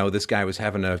they didn't know this guy was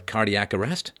having a cardiac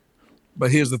arrest. But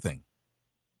here's the thing.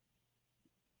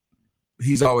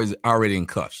 He's always already in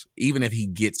cuffs. Even if he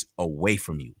gets away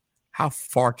from you, how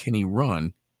far can he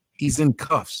run? He's in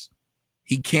cuffs.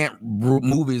 He can't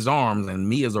move his arms, and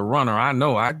me as a runner, I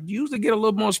know I usually get a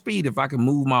little more speed if I can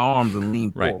move my arms and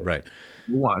lean forward. Right.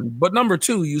 One. But number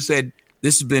 2, you said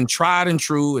this has been tried and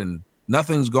true, and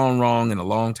nothing's gone wrong in a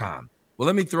long time. Well,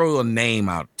 let me throw a name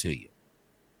out to you.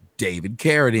 David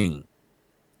Carradine.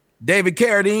 David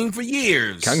Carradine for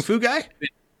years. Kung Fu guy?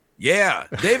 Yeah.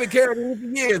 David Carradine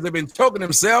for years. They've been choking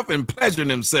himself and pleasuring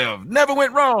himself. Never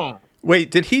went wrong.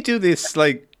 Wait, did he do this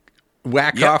like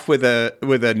whack off with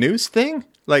a noose thing?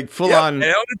 Like full on? It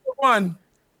only took one.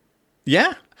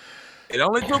 Yeah? It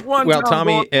only took one. Well,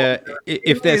 Tommy,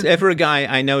 if there's ever a guy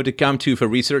I know to come to for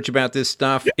research about this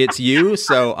stuff, it's you.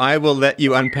 So I will let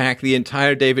you unpack the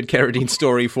entire David Carradine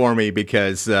story for me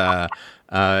because, you're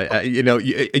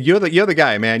the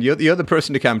guy, man. You're the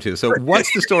person to come to. So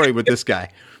what's the story with this guy?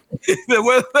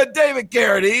 Well, David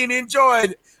Carradine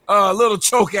enjoyed a little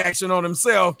choke action on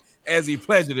himself as he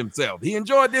pleasured himself. He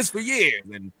enjoyed this for years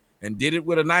and did it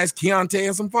with a nice Chianti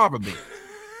and some fava beans.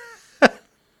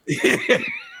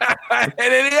 And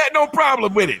he had no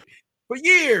problem with it for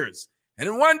years. And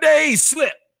then one day he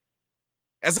slipped.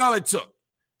 That's all it took.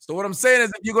 So what I'm saying is,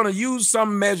 if you're going to use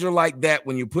some measure like that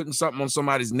when you're putting something on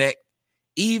somebody's neck,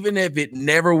 even if it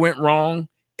never went wrong,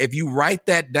 if you write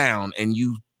that down and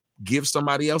you give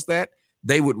somebody else that,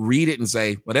 they would read it and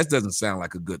say, well, that doesn't sound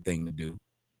like a good thing to do.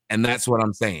 And that's what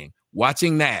I'm saying.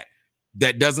 Watching that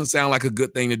doesn't sound like a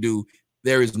good thing to do.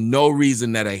 There is no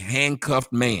reason that a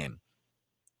handcuffed man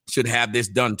should have this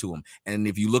done to him. And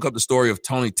if you look up the story of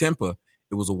Tony Tempa,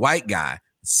 it was a white guy.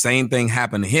 The same thing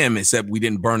happened to him, except we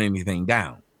didn't burn anything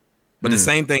down. But the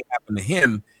same thing happened to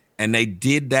him, and they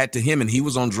did that to him, and he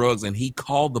was on drugs, and he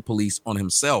called the police on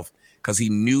himself because he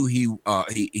knew he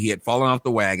had fallen off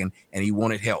the wagon, and he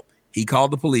wanted help. He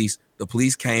called the police. The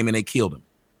police came, and they killed him.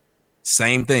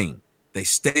 Same thing. They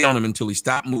stayed on him until he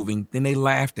stopped moving. Then they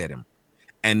laughed at him.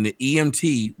 And the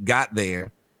EMT got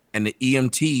there, and the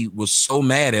EMT was so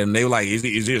mad at him. They were like, is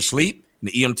he asleep? And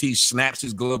the EMT snaps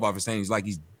his glove off his hand. He's like,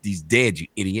 he's dead, you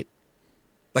idiot.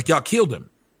 Like, y'all killed him.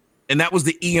 And that was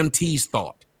the EMT's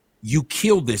thought. You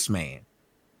killed this man.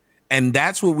 And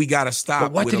that's what we got to stop.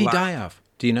 But what did he die of?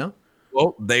 Do you know?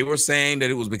 Well, they were saying that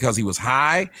it was because he was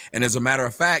high. And as a matter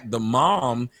of fact, the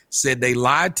mom said they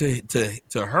lied to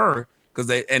her because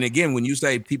and again, when you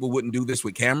say people wouldn't do this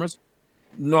with cameras,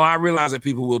 no, I realize that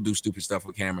people will do stupid stuff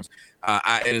with cameras.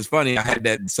 And it's funny. I had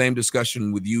that same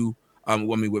discussion with you,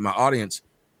 with my audience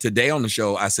today on the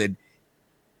show. I said,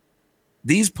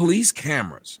 these police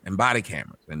cameras and body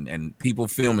cameras and people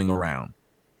filming around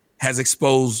has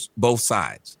exposed both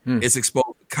sides. It's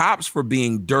exposed cops for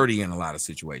being dirty in a lot of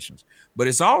situations, but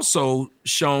it's also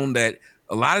shown that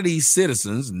a lot of these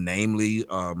citizens, namely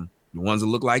the ones that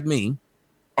look like me,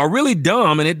 are really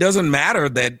dumb. And it doesn't matter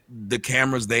that the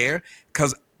camera's there,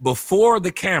 because before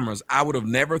the cameras, I would have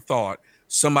never thought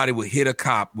somebody would hit a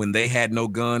cop when they had no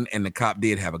gun and the cop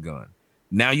did have a gun.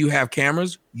 Now you have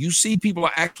cameras, you see people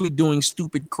are actually doing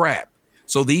stupid crap.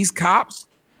 So these cops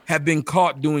have been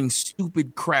caught doing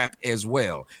stupid crap as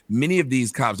well. Many of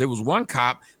these cops, there was one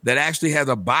cop that actually has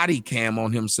a body cam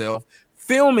on himself,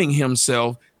 filming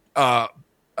himself,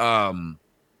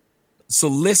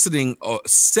 soliciting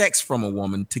sex from a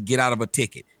woman to get out of a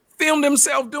ticket. Filmed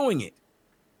himself doing it.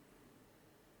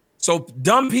 So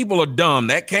dumb people are dumb.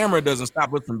 That camera doesn't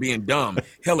stop us from being dumb.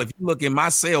 Hell, if you look in my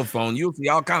cell phone, you'll see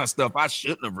all kind of stuff I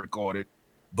shouldn't have recorded.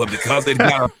 But because they got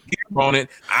a camera on it,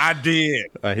 I did.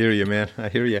 I hear you, man. I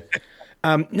hear you.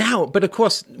 Now, but of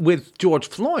course, with George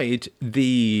Floyd,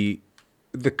 the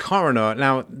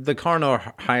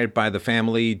coroner, hired by the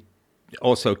family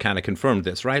also kind of confirmed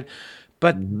this, right?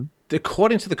 But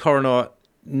according to the coroner,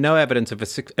 no evidence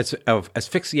of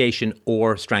asphyxiation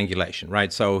or strangulation,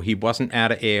 right? So he wasn't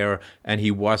out of air and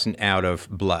he wasn't out of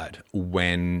blood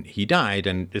when he died,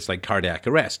 and it's like cardiac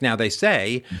arrest. Now, they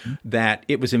say that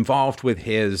it was involved with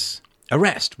his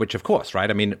arrest, which of course, right?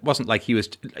 I mean, it wasn't like he was,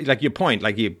 like your point,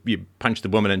 like you punched the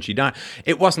woman and she died.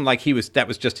 It wasn't like that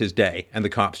was just his day and the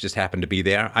cops just happened to be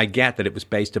there. I get that it was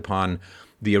based upon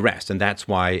the arrest, and that's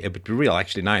why it would be real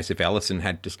actually nice if Ellison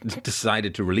had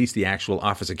decided to release the actual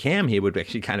officer cam here. Would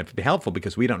actually kind of be helpful,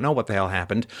 because we don't know what the hell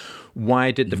happened. Why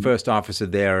did the first officer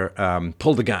there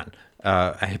pull the gun?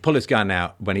 Pull his gun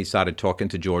out when he started talking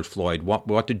to George Floyd.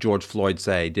 What did George Floyd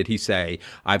say? Did he say,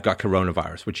 "I've got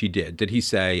coronavirus," which he did? Did he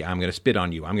say, "I'm going to spit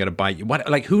on you, I'm going to bite you"? What,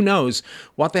 like, who knows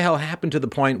what the hell happened to the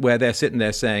point where they're sitting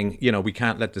there saying, we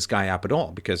can't let this guy up at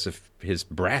all because of his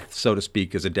breath, so to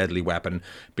speak, is a deadly weapon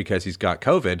because he's got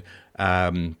COVID.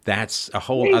 That's a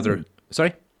whole other.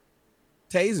 Sorry?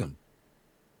 Tase him.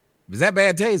 Is that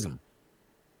bad? Tase him.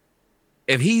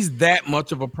 If he's that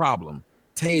much of a problem,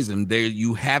 tase him. There,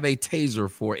 you have a taser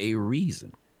for a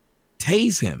reason.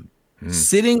 Tase him.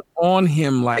 Sitting on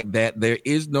him like that, there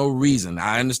is no reason.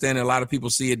 I understand that a lot of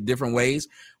people see it different ways.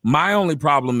 My only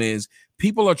problem is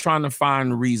people are trying to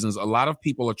find reasons. A lot of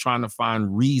people are trying to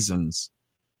find reasons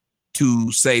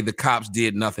to say the cops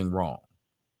did nothing wrong.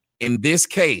 In this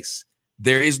case,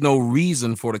 there is no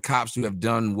reason for the cops to have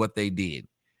done what they did.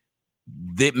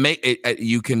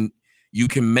 You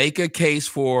can make a case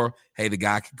for, hey, the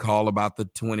guy could call about the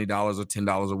 $20 or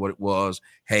 $10 or what it was.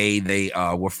 Hey, they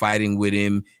were fighting with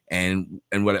him and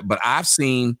what. But I've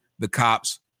seen the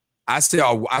cops. I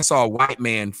saw a white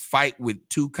man fight with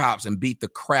two cops and beat the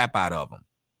crap out of him.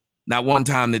 Not one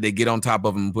time did they get on top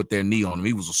of him and put their knee on him.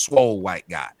 He was a swole white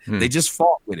guy. They just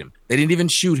fought with him. They didn't even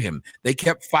shoot him. They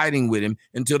kept fighting with him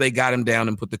until they got him down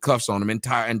and put the cuffs on him and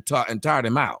tired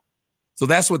him out. So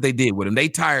that's what they did with him. They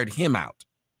tired him out.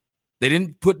 They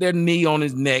didn't put their knee on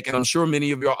his neck, and I'm sure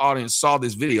many of your audience saw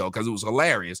this video because it was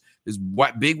hilarious. This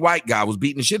big white guy was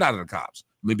beating the shit out of the cops.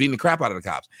 Beating the crap out of the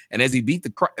cops. And as he beat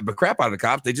the crap out of the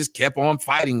cops, they just kept on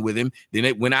fighting with him. Then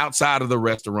it went outside of the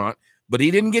restaurant, but he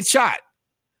didn't get shot.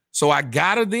 So I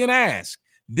gotta then ask,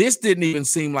 this didn't even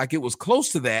seem like it was close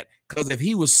to that, because if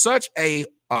he was such a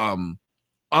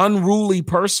unruly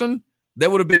person, there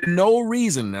would have been no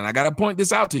reason, and I gotta point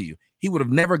this out to you, he would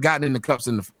have never gotten in the cuffs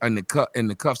in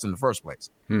the cuffs in the first place.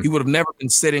 He would have never been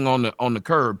sitting on the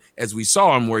curb as we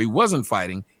saw him, where he wasn't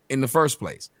fighting in the first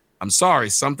place. I'm sorry,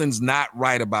 something's not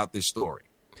right about this story.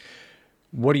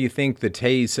 What do you think the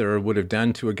taser would have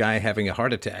done to a guy having a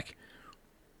heart attack?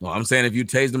 Well, I'm saying if you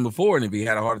tased him before and if he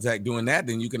had a heart attack doing that,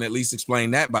 then you can at least explain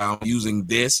that by using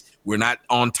this. We're not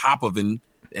on top of him.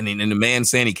 And the man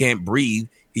saying he can't breathe,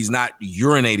 he's not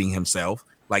urinating himself.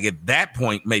 Like at that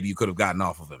point, maybe you could have gotten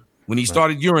off of him when he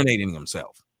started urinating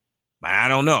himself. I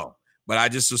don't know. But I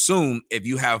just assume if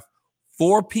you have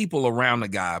 4 people around the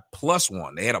guy plus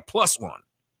one, they had a plus one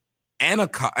and a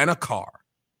car.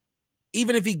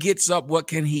 even if he gets up, what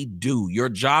can he do? Your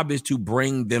job is to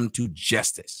bring them to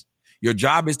justice. Your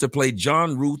job is to play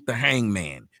John Ruth, the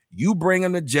hangman. You bring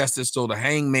him to justice so the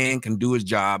hangman can do his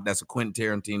job. That's a Quentin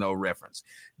Tarantino reference.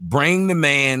 Bring the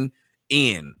man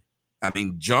in. I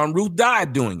mean, John Ruth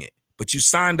died doing it, but you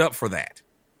signed up for that.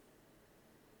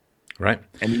 Right.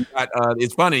 And you got,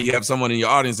 it's funny, you have someone in your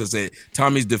audience that said,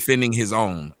 Tommy's defending his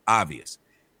own. Obvious.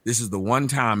 This is the one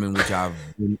time in which I've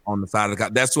been on the side of the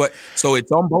cop. That's what, so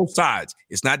it's on both sides.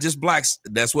 It's not just blacks.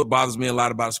 That's what bothers me a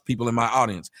lot about people in my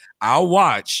audience. I'll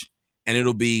watch, and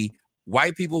it'll be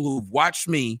white people who've watched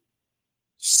me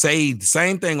say the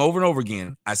same thing over and over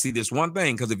again. I see this one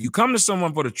thing, because if you come to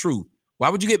someone for the truth, why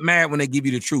would you get mad when they give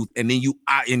you the truth, and then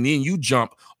you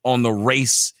jump on the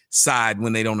race side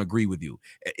when they don't agree with you?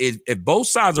 If both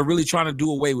sides are really trying to do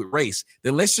away with race,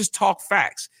 then let's just talk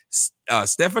facts.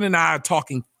 Stefan and I are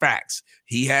talking facts.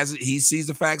 He sees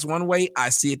the facts one way, I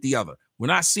see it the other. We're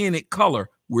not seeing it color.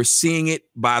 We're seeing it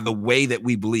by the way that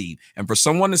we believe. And for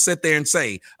someone to sit there and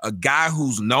say a guy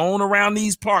who's known around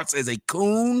these parts as a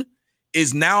coon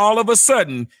is now all of a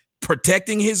sudden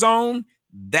protecting his own,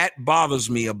 that bothers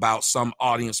me about some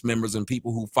audience members and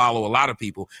people who follow a lot of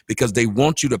people, because they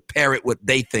want you to parrot what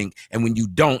they think. And when you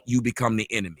don't, you become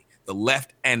the enemy, the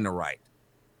left and the right.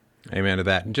 Amen to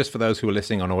that. And just for those who are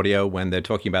listening on audio, when they're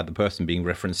talking about the person being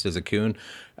referenced as a coon,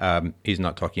 he's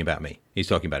not talking about me. He's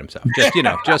talking about himself. Just,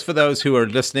 just for those who are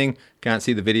listening, can't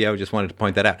see the video, just wanted to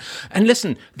point that out. And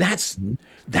listen, that's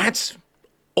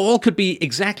all could be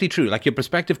exactly true. Like, your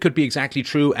perspective could be exactly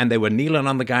true, and they were kneeling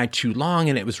on the guy too long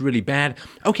and it was really bad.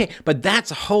 Okay, but that's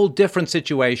a whole different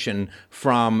situation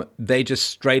from they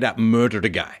just straight up murdered a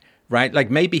guy. Right?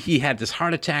 Like, maybe he had this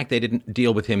heart attack. They didn't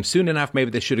deal with him soon enough. Maybe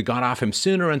they should have got off him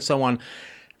sooner, and so on.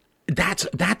 But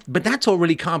that's all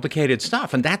really complicated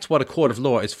stuff. And that's what a court of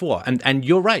law is for. And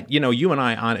you're right. You and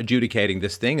I aren't adjudicating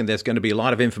this thing. And there's going to be a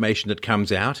lot of information that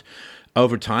comes out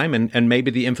over time. And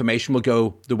maybe the information will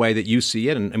go the way that you see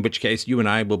it. And in which case, you and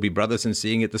I will be brothers in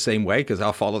seeing it the same way, because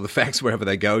I'll follow the facts wherever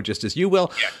they go, just as you will.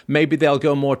 Yeah. Maybe they'll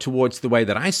go more towards the way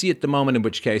that I see it at the moment, in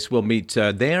which case we'll meet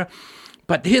there.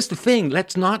 But here's the thing,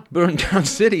 let's not burn down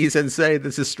cities and say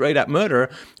this is straight up murder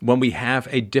when we have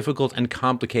a difficult and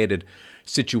complicated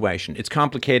situation. It's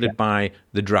complicated by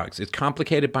the drugs. It's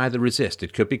complicated by the resist.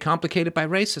 It could be complicated by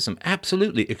racism.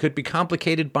 Absolutely. It could be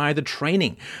complicated by the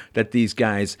training that these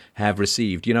guys have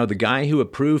received. The guy who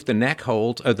approved the neck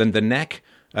hold,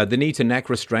 the knee to neck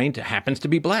restraint happens to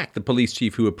be black, the police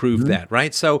chief who approved that,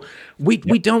 right? So we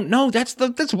don't know.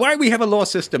 That's why we have a law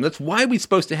system. That's why we're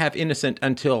supposed to have innocent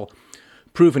until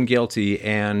proven guilty.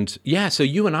 And so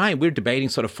you and I, we're debating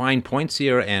sort of fine points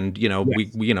here, and we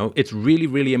it's really,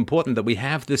 really important that we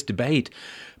have this debate.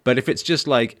 But if it's just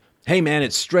like, hey man,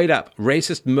 it's straight up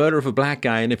racist murder of a black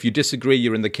guy, and if you disagree,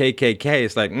 you're in the KKK,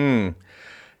 it's like,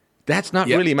 that's not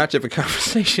really much of a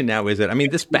conversation now, is it? I mean,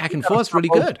 this back and forth is really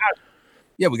good.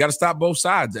 Yeah, we got to stop both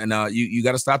sides. And you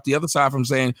got to stop the other side from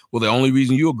saying, well, the only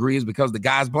reason you agree is because the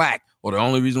guy's black, or the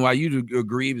only reason why you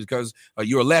agree is because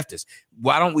you're a leftist.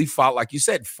 Why don't we follow, like you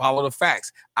said, follow the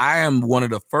facts? I am one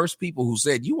of the first people who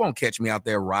said, you won't catch me out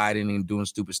there riding and doing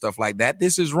stupid stuff like that.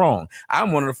 This is wrong.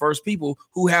 I'm one of the first people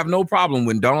who have no problem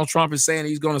when Donald Trump is saying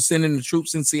he's going to send in the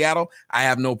troops in Seattle. I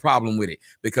have no problem with it,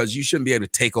 because you shouldn't be able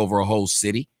to take over a whole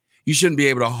city. You shouldn't be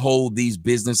able to hold these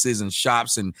businesses and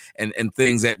shops and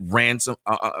things at ransom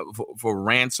for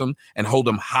ransom and hold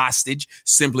them hostage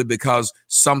simply because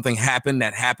something happened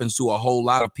that happens to a whole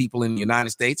lot of people in the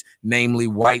United States, namely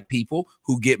white people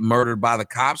who get murdered by the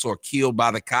cops or killed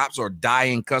by the cops or die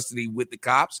in custody with the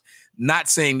cops. Not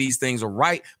saying these things are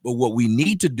right, but what we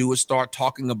need to do is start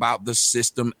talking about the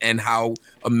system and how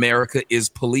America is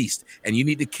policed. And you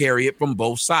need to carry it from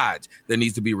both sides. There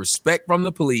needs to be respect from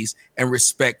the police and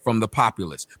respect from the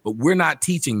populace. But we're not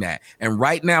teaching that. And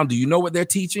right now, do you know what they're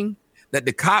teaching? That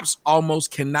the cops almost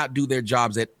cannot do their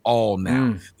jobs at all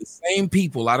now. The same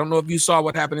people, I don't know if you saw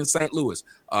what happened in St. Louis,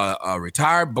 a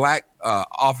retired black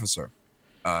officer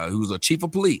who was a chief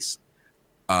of police.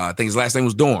 I think his last name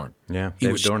was Dorn. Yeah, he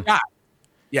was shot.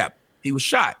 Yeah, he was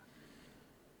shot.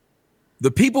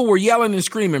 The people were yelling and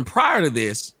screaming prior to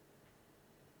this,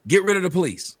 get rid of the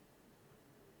police.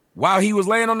 While he was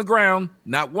laying on the ground,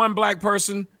 not one black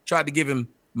person tried to give him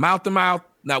mouth to mouth.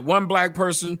 Not one black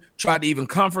person tried to even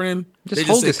comfort him. Just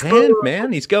hold his hand,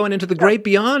 man. He's going into the great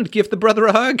beyond. Give the brother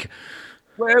a hug.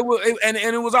 Well,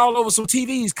 it was all over some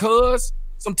TVs, cuz.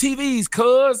 Some TVs,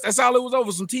 cuz. That's all it was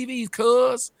over, some TVs,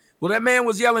 cuz. Well, that man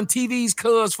was yelling TVs,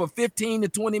 cuz, for 15 to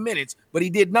 20 minutes, but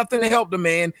he did nothing to help the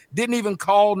man, didn't even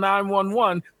call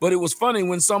 911. But it was funny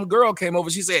when some girl came over,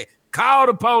 she said, call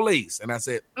the police. And I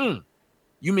said,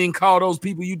 you mean call those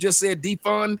people you just said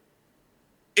defund?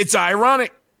 It's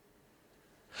ironic.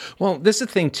 Well, this is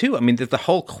the thing too. I mean, the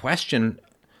whole question.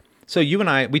 So you and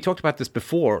I, we talked about this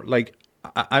before. Like,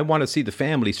 I want to see the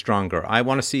family stronger. I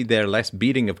want to see there less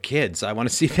beating of kids. I want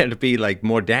to see there to be like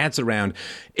more dads around.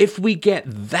 If we get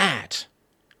that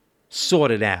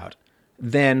sorted out,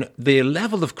 then the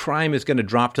level of crime is going to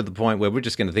drop to the point where we're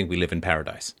just going to think we live in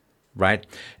paradise, right?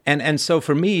 And so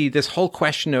for me, this whole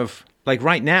question of, like,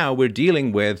 right now we're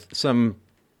dealing with some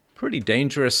pretty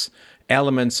dangerous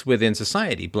elements within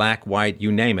society, black, white,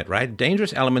 you name it, right?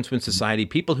 Dangerous elements within society,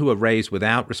 people who are raised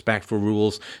without respect for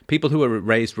rules, people who are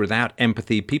raised without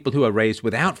empathy, people who are raised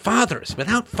without fathers.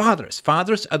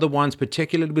 Fathers are the ones,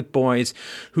 particularly with boys,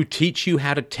 who teach you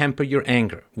how to temper your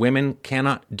anger. Women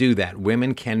cannot do that.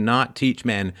 Women cannot teach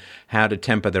men how to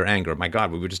temper their anger. My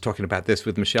God, we were just talking about this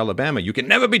with Michelle Obama. You can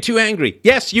never be too angry.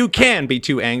 Yes, you can be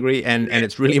too angry, and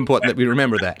it's really important that we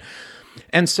remember that.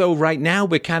 And so right now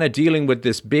we're kind of dealing with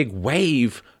this big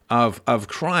wave of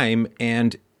crime.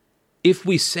 And if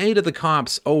we say to the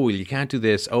cops, oh, well, you can't do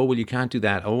this. Oh, well, you can't do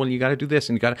that. Oh, well, you got to do this.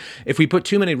 And if we put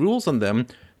too many rules on them,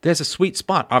 there's a sweet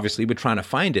spot. Obviously, we're trying to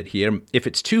find it here. If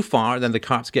it's too far, then the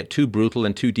cops get too brutal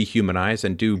and too dehumanized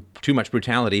and do too much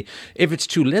brutality. If it's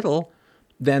too little,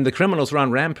 then the criminals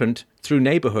run rampant through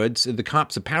neighborhoods, the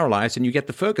cops are paralyzed, and you get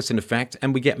the Ferguson effect,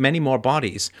 and we get many more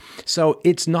bodies. So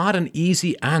it's not an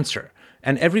easy answer.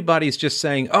 And everybody's just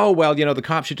saying, oh, well, the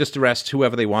cops should just arrest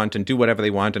whoever they want and do whatever they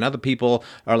want. And other people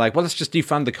are like, well, let's just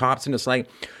defund the cops. And it's like,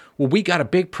 well, we got a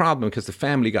big problem because the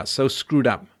family got so screwed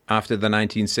up after the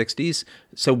 1960s.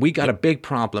 So we got a big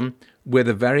problem with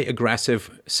a very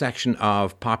aggressive section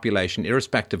of population,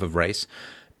 irrespective of race.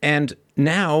 And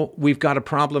now we've got a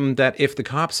problem that if the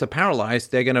cops are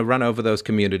paralyzed, they're going to run over those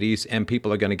communities and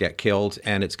people are going to get killed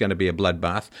and it's going to be a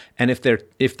bloodbath. And if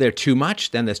they're too much,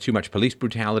 then there's too much police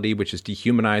brutality, which is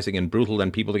dehumanizing and brutal,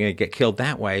 and people are going to get killed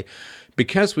that way.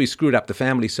 Because we screwed up the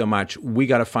family so much, we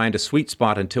got to find a sweet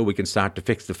spot until we can start to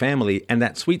fix the family. And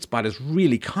that sweet spot is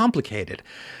really complicated.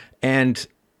 And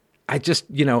I just,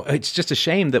 it's just a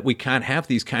shame that we can't have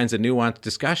these kinds of nuanced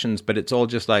discussions, but it's all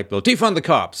just like, well, defund the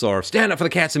cops or stand up for the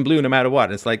cats in blue no matter what.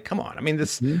 It's like, come on. I mean,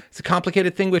 it's a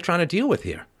complicated thing we're trying to deal with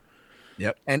here.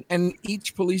 Yep. And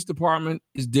each police department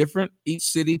is different. Each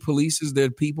city polices their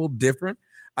people different.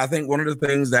 I think one of the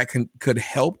things that could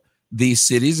help these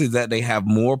cities is that they have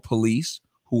more police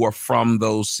who are from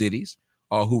those cities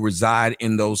or who reside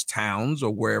in those towns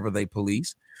or wherever they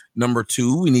police. Number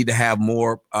two, we need to have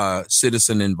more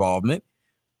citizen involvement.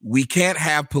 We can't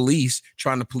have police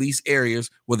trying to police areas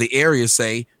where the areas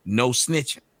say no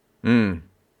snitching.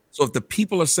 So if the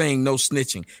people are saying no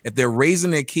snitching, if they're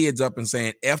raising their kids up and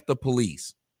saying F the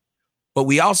police, but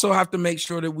we also have to make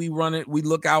sure that we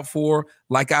look out for,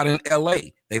 like out in LA,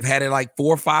 they've had it like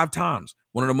 4 or 5 times.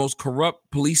 One of the most corrupt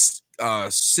police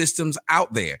systems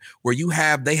out there where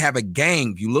they have a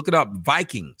gang. You look it up,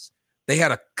 Vikings. They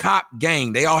had a cop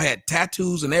gang. They all had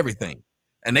tattoos and everything.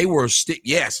 And they were,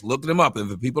 look them up.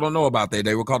 If people don't know about that,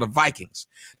 they were called the Vikings.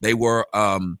 They were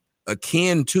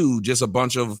akin to just a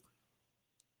bunch of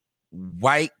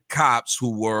white cops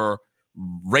who were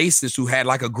racist, who had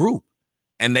like a group.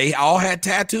 And they all had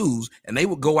tattoos. And they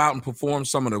would go out and perform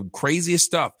some of the craziest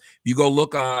stuff. You go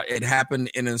look, it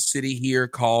happened in a city here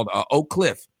called Oak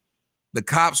Cliff. The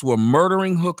cops were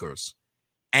murdering hookers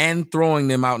and throwing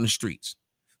them out in the streets.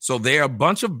 So they're a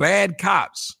bunch of bad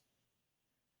cops.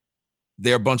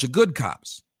 They're a bunch of good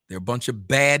cops. They're a bunch of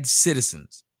bad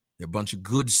citizens. They're a bunch of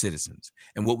good citizens.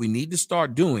 And what we need to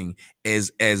start doing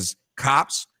is, as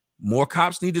cops, more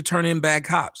cops need to turn in bad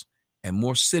cops, and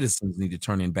more citizens need to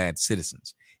turn in bad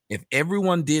citizens. If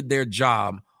everyone did their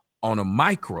job on a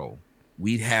micro,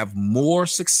 we'd have more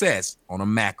success on a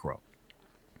macro.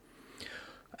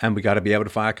 And we got to be able to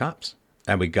fire cops.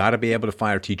 And we got to be able to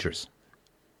fire teachers.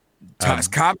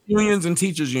 Cop unions and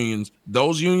teachers unions,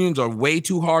 those unions are way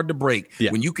too hard to break.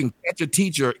 Yeah. When you can catch a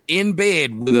teacher in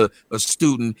bed with a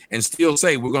student and still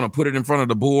say, we're going to put it in front of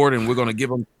the board and we're going to give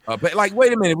them like,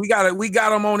 wait a minute, we got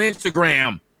them on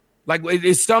Instagram. Like,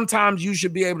 it's sometimes you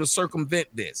should be able to circumvent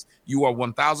this. You are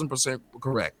 1,000%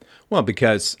 correct. Well,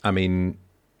 because, I mean,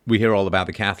 we hear all about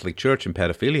the Catholic Church and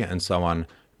pedophilia and so on.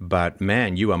 But,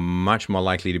 man, you are much more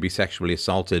likely to be sexually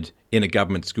assaulted in a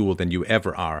government school than you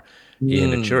ever are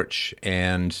in a church.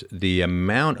 And the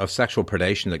amount of sexual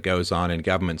predation that goes on in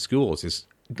government schools is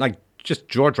like just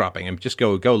jaw-dropping. And just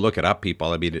go look it up,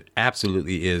 people. I mean, it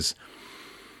absolutely is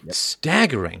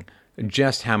staggering.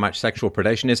 just how much sexual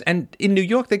predation is. And in New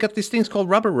York, they got these things called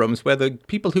rubber rooms where the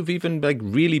people who've even like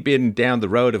really been down the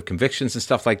road of convictions and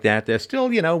stuff like that, they're still,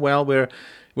 well, we're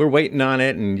waiting on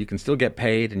it, and you can still get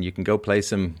paid, and you can go play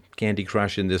some Candy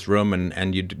Crush in this room,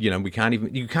 and you can't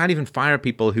even fire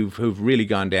people who've really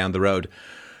gone down the road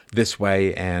this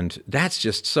way, and that's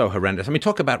just so horrendous. I mean,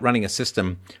 talk about running a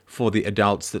system for the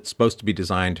adults that's supposed to be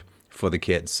designed for the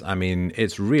kids. I mean,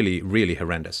 it's really, really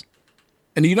horrendous.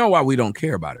 And you know why we don't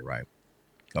care about it, right?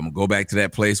 I'm gonna go back to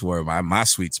that place where my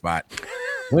sweet spot,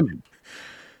 women.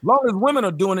 As long as women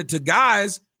are doing it to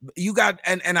guys, you got,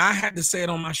 and I had to say it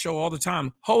on my show all the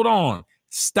time. Hold on,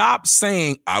 stop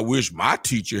saying I wish my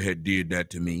teacher had did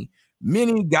that to me.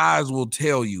 Many guys will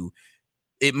tell you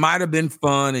it might have been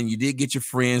fun, and you did get your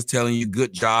friends telling you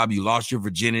good job, you lost your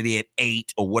virginity at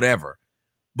 8 or whatever,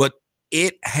 but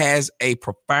it has a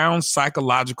profound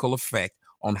psychological effect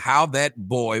on how that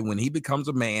boy, when he becomes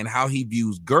a man, how he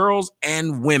views girls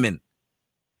and women.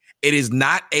 It is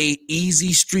not a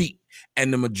easy street.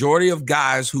 And the majority of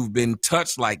guys who've been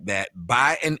touched like that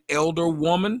by an elder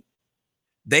woman,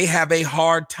 they have a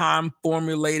hard time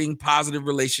formulating positive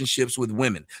relationships with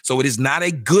women. So it is not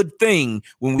a good thing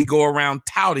when we go around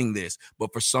touting this.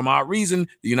 But for some odd reason,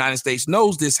 the United States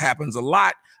knows this happens a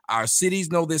lot. Our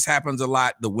cities know this happens a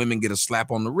lot. The women get a slap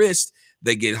on the wrist.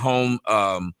 They get home.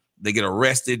 They get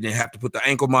arrested and have to put the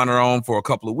ankle monitor on for a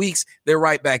couple of weeks. They're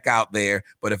right back out there.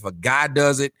 But if a guy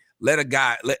does it, let a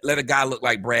guy look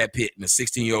like Brad Pitt and a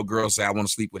 16-year-old girl say, I want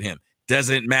to sleep with him.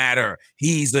 Doesn't matter.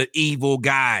 He's an evil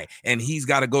guy, and he's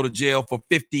got to go to jail for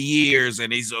 50 years,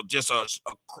 and he's just a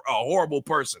horrible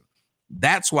person.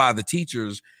 That's why the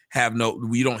teachers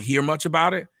we don't hear much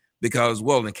about it, because,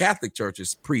 well, in the Catholic Church,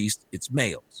 it's priests, it's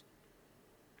males.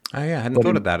 Oh, yeah, I hadn't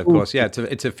thought of that, of course. Yeah,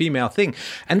 it's a female thing.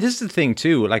 And this is the thing,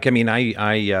 too. Like, I mean,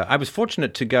 I was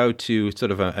fortunate to go to sort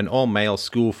of an all-male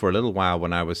school for a little while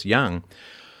when I was young.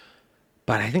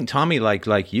 But I think, Tommy, like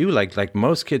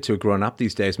most kids who are growing up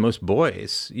these days, most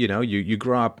boys, you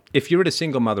grow up, if you're at a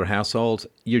single mother household,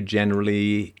 you're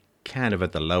generally kind of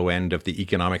at the low end of the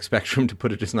economic spectrum, to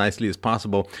put it as nicely as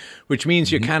possible, which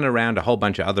means you're kind of around a whole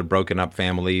bunch of other broken up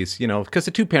families, because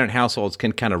the two-parent households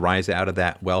can kind of rise out of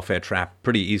that welfare trap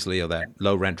pretty easily, or that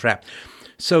low rent trap.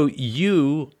 So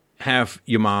you have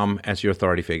your mom as your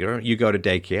authority figure. You go to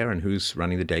daycare, and who's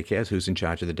running the daycares? Who's in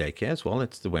charge of the daycares? Well,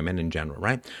 it's the women in general,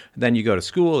 right? Then you go to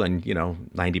school, and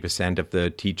 90% of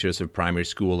the teachers of primary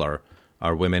school are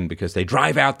women, because they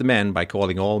drive out the men by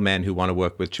calling all men who want to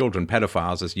work with children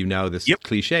pedophiles, as this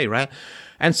cliche, right?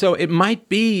 And so it might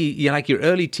be like your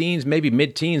early teens, maybe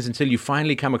mid-teens, until you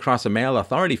finally come across a male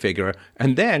authority figure,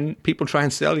 and then people try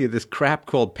and sell you this crap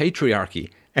called patriarchy.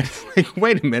 And it's like,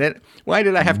 wait a minute, why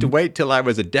did I have to wait till I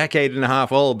was a decade and a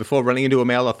half old before running into a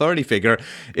male authority figure?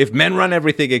 If men run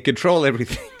everything and control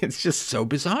everything, it's just so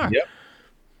bizarre.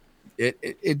 Yep.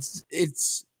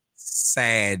 It's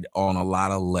sad on a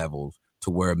lot of levels, to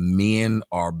where men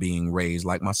are being raised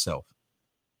like myself.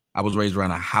 I was raised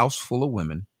around a house full of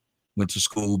women, went to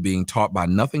school being taught by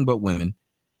nothing but women,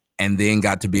 and then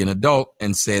got to be an adult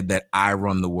and said that I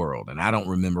run the world. And I don't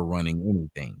remember running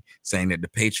anything, saying that the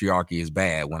patriarchy is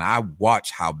bad. When I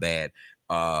watch how bad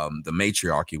the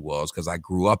matriarchy was, because I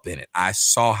grew up in it, I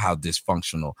saw how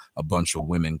dysfunctional a bunch of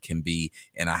women can be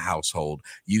in a household.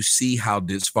 You see how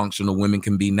dysfunctional women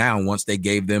can be now once they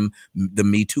gave them the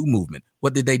Me Too movement.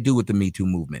 What did they do with the Me Too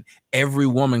movement? Every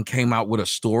woman came out with a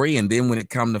story, and then when it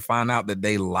come to find out that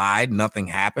they lied, nothing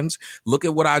happens. Look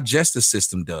at what our justice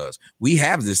system does. We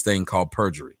have this thing called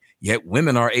perjury. Yet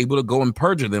women are able to go and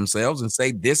perjure themselves and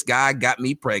say, this guy got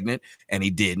me pregnant, and he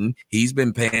didn't. He's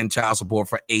been paying child support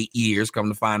for 8 years. Come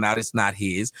to find out it's not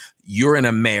his. You're in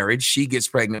a marriage. She gets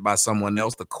pregnant by someone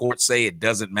else. The courts say it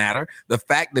doesn't matter. The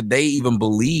fact that they even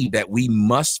believe that we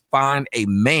must find a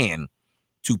man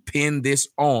to pin this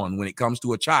on when it comes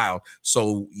to a child.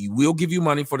 So we'll give you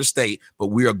money for the state, but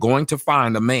we are going to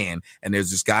find a man. And there's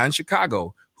this guy in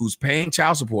Chicago who's paying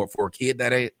child support for a kid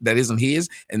that isn't his.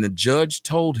 And the judge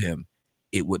told him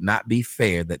it would not be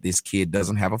fair that this kid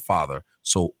doesn't have a father.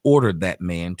 So ordered that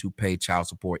man to pay child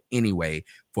support anyway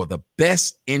for the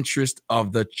best interest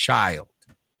of the child.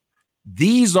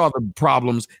 These are the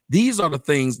problems. These are the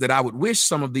things that I would wish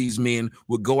some of these men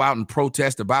would go out and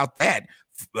protest about that.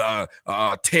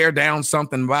 Tear down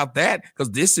something about that, because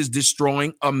this is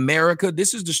destroying America.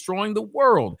 This is destroying the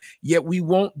world. Yet we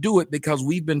won't do it because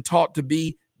we've been taught to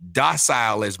be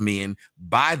docile as men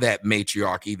by that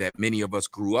matriarchy that many of us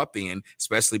grew up in,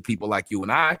 especially people like you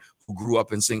and I who grew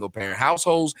up in single parent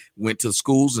households, went to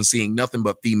schools and seeing nothing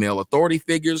but female authority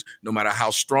figures. No matter how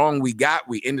strong we got,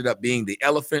 we ended up being the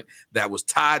elephant that was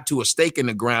tied to a stake in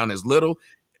the ground as little.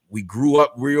 We grew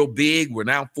up real big. We're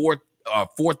now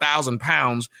 4,000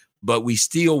 pounds, but we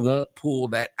still won't pull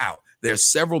that out. There's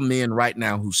several men right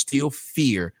now who still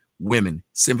fear women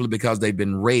simply because they've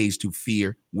been raised to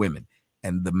fear women.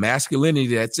 And the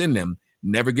masculinity that's in them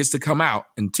never gets to come out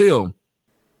until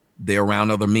they're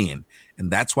around other men.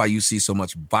 And that's why you see so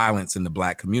much violence in the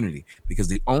black community, because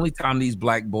the only time these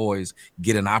black boys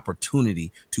get an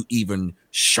opportunity to even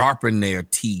sharpen their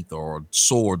teeth or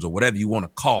swords or whatever you want to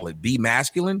call it, be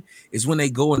masculine, is when they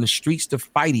go in the streets to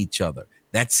fight each other.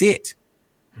 That's it.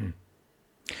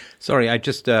 Sorry, I've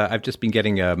just been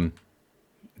getting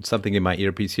something in my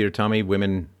earpiece here, Tommy.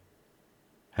 Women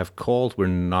have called. We're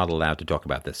not allowed to talk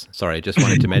about this. Sorry, I just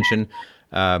wanted to mention.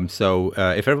 So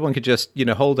if everyone could just,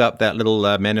 hold up that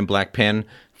little Men in Black pen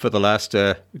for the last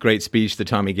great speech that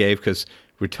Tommy gave, because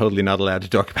we're totally not allowed to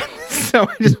talk about this. So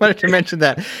I just wanted to mention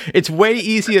that. It's way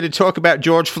easier to talk about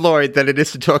George Floyd than it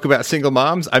is to talk about single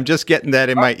moms. I'm just getting that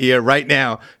in my ear right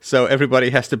now. So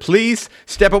everybody has to please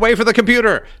step away from the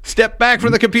computer. Step back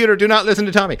from the computer. Do not listen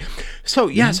to Tommy.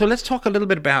 So, so let's talk a little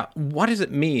bit about what does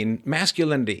it mean,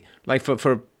 masculinity, like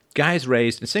for guys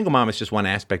raised, a single mom is just one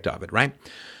aspect of it, right?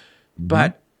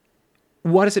 But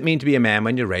what does it mean to be a man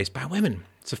when you're raised by women?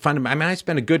 It's a fundamental. I mean, I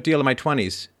spent a good deal of my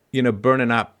 20s, burning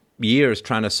up years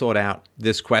trying to sort out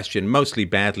this question, mostly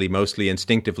badly, mostly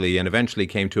instinctively, and eventually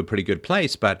came to a pretty good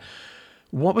place. But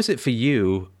what was it for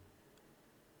you,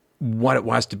 what it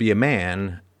was to be a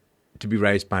man, to be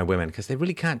raised by women? Because they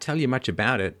really can't tell you much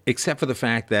about it, except for the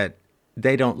fact that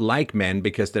they don't like men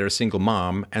because they're a single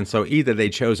mom. And so either they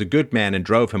chose a good man and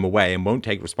drove him away and won't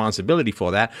take responsibility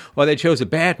for that, or they chose a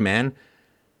bad man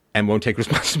and won't take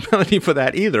responsibility for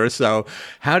that either. So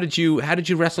how did you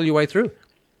wrestle your way through?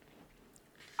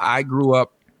 I grew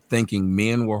up thinking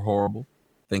men were horrible,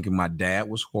 thinking my dad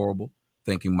was horrible,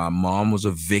 thinking my mom was a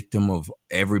victim of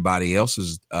everybody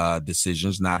else's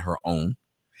decisions, not her own.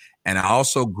 And I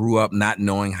also grew up not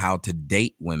knowing how to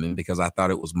date women because I thought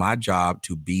it was my job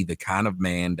to be the kind of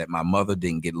man that my mother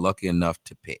didn't get lucky enough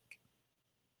to pick.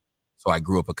 So I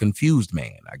grew up a confused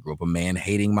man. I grew up a man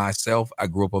hating myself. I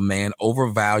grew up a man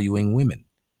overvaluing women,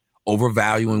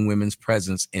 overvaluing women's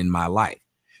presence in my life.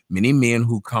 Many men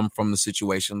who come from the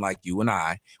situation like you and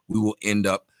I, we will end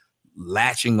up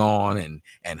latching on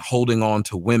and holding on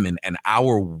to women, and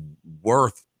our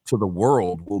worth to the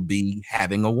world will be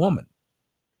having a woman.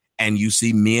 And you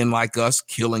see men like us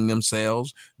killing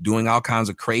themselves, doing all kinds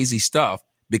of crazy stuff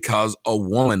because a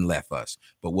woman left us.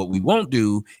 But what we won't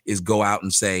do is go out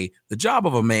and say, the job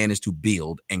of a man is to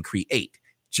build and create,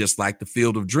 just like the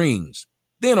field of dreams.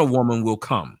 Then a woman will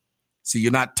come. See,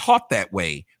 you're not taught that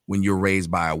way when you're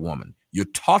raised by a woman. You're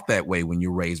taught that way when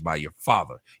you're raised by your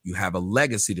father. You have a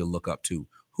legacy to look up to.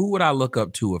 Who would I look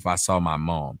up to if I saw my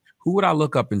mom? Who would I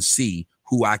look up and see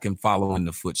who I can follow in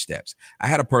the footsteps? I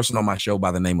had a person on my show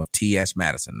by the name of T.S.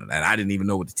 Madison, and I didn't even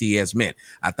know what the T.S. meant.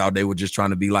 I thought they were just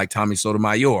trying to be like Tommy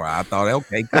Sotomayor. I thought,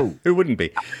 okay, cool. Who wouldn't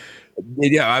be?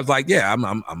 Yeah, I was like, yeah, I'm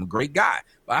a great guy.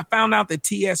 But I found out that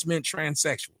T.S. meant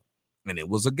transsexual. And it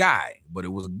was a guy, but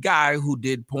it was a guy who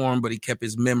did porn, but he kept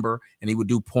his member and he would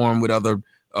do porn with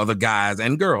other guys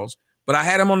and girls. But I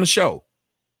had him on the show.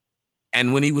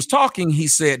 And when he was talking, he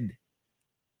said,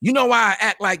 you know why I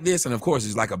act like this? And of course,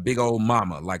 he's like a big old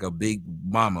mama, like a big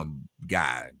mama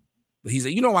guy. But he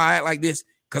said, you know why I act like this?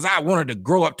 Because I wanted to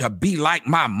grow up to be like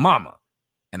my mama.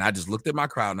 And I just looked at my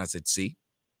crowd and I said, see,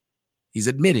 he's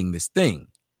admitting this thing,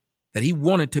 that he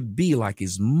wanted to be like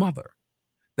his mother.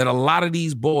 That a lot of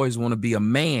these boys want to be a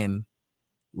man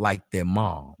like their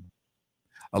mom,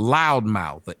 a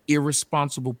loudmouth, an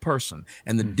irresponsible person.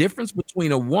 And the difference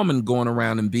between a woman going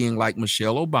around and being like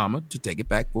Michelle Obama, to take it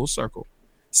back full circle,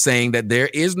 saying that there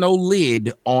is no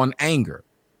lid on anger.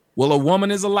 Well, a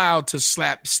woman is allowed to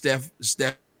slap Steph.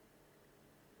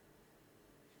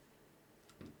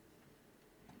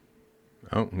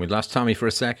 Oh, we lost Tommy for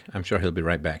a sec. I'm sure he'll be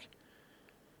right back.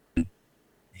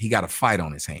 He got a fight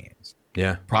on his hands.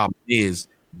 Yeah. Problem is,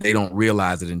 they don't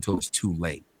realize it until it's too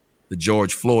late. The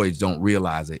George Floyds don't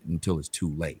realize it until it's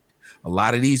too late. A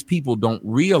lot of these people don't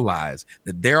realize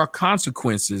that there are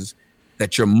consequences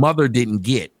that your mother didn't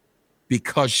get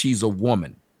because she's a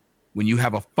woman. When you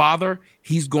have a father,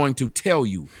 he's going to tell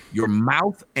you your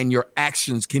mouth and your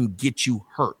actions can get you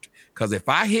hurt. Because if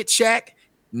I hit Shaq,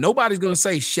 nobody's going to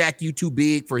say, Shaq, you too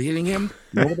big for hitting him.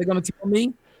 You know what they're going to tell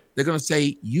me? They're going to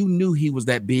say, you knew he was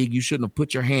that big. You shouldn't have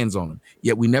put your hands on him.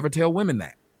 Yet we never tell women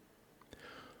that.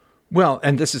 Well,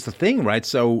 and this is the thing, right?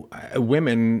 So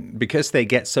women, because they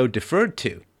get so deferred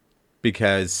to,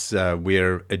 because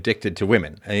we're addicted to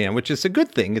women, which is a good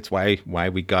thing. It's why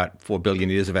we got 4 billion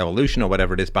years of evolution or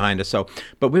whatever it is behind us. So,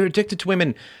 but we're addicted to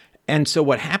women. And so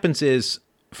what happens is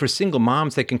for single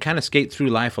moms, they can kind of skate through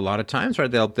life a lot of times,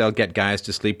 right? They'll get guys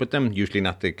to sleep with them, usually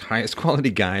not the highest quality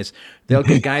guys. They'll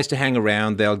get guys to hang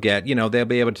around. They'll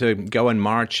be able to go and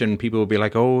march, and people will be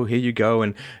like, oh, here you go.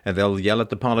 And they'll yell at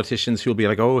the politicians who'll be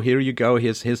like, oh, here you go.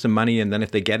 Here's some money. And then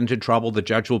if they get into trouble, the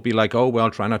judge will be like, oh, well,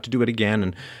 try not to do it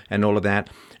again, and all of that.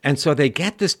 And so they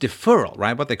get this deferral,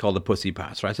 right? What they call the pussy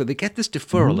pass, right? So they get this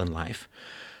deferral in life.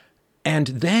 And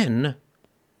then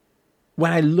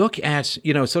when I look at,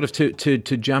 sort of to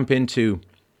jump into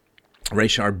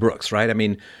Rayshard Brooks, right? I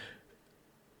mean,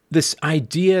 this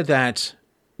idea that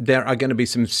there are going to be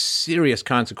some serious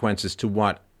consequences to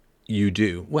what you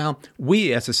do. Well,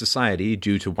 we as a society,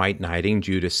 due to white knighting,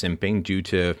 due to simping, due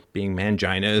to being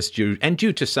manginas,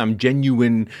 due to some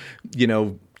genuine,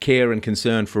 care and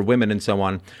concern for women and so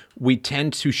on, we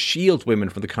tend to shield women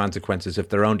from the consequences of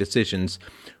their own decisions,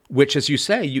 which, as you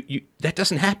say, you that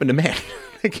doesn't happen to men.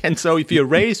 And so if you're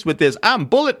raised with this, I'm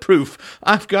bulletproof,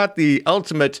 I've got the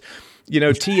ultimate,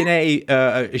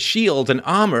 TNA shield and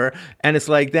armor, and it's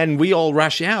like then we all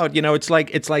rush out. It's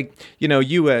like it's like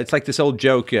this old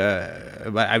joke.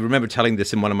 I remember telling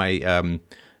this in one of my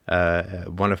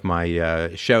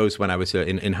shows when I was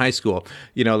in high school.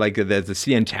 Like there's the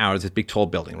CN Tower, this big tall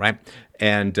building, right?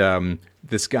 And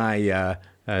this guy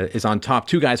is on top.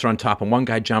 Two guys are on top, and one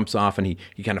guy jumps off, and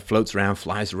he kind of floats around,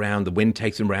 flies around. The wind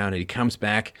takes him around, and he comes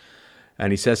back,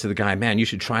 and he says to the guy, "Man, you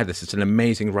should try this. It's an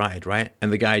amazing ride, right?"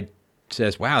 And the guy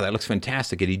says, "Wow, that looks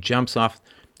fantastic." And he jumps off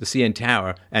the CN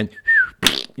Tower and,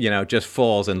 just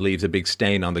falls and leaves a big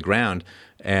stain on the ground.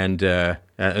 And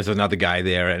there's another guy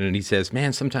there, and he says,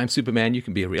 "Man, sometimes, Superman, you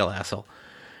can be a real asshole."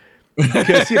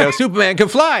 Because Superman can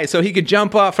fly, so he could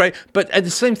jump off, right? But the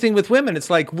same thing with women. It's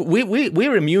like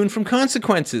we're immune from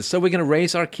consequences, so we're going to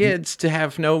raise our kids to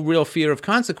have no real fear of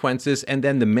consequences. And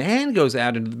then the man goes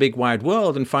out into the big wide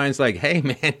world and finds like, hey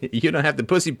man, you don't have the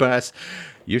pussy pass.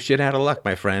 You're shit out of luck,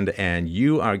 my friend, and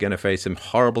you are going to face some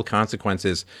horrible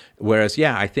consequences. Whereas,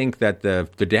 I think that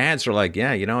the dads are like,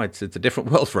 it's a different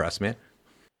world for us, man.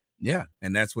 Yeah,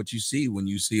 and that's what you see when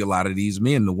you see a lot of these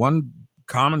men. The one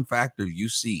common factor you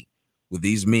see with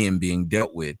these men being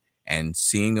dealt with and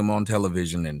seeing them on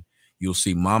television, and you'll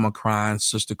see mama crying,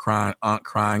 sister crying, aunt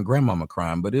crying, grandmama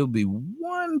crying, but it'll be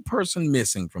one person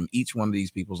missing from each one of these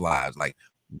people's lives. Like,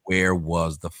 where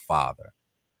was the father?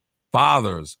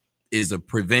 Fathers is a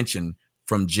prevention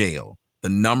from jail. The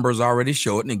numbers already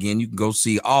show it. And again, you can go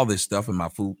see all this stuff in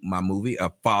my movie,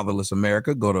 A Fatherless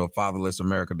America. Go to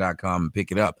fatherlessamerica.com and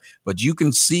pick it up. But you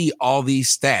can see all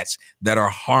these stats that are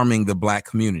harming the Black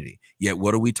community. Yet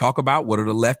what do we talk about? What do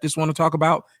the leftists want to talk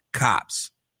about?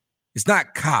 Cops. It's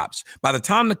not cops. By the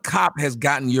time the cop has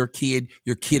gotten your kid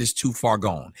is too far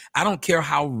gone. I don't care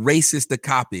how racist the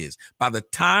cop is. By the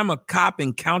time a cop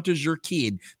encounters your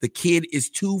kid, the kid is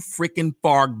too freaking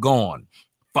far gone.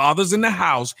 Fathers in the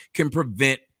house can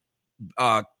prevent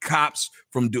cops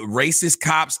from racist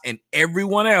cops and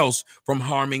everyone else from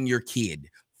harming your kid.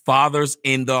 Fathers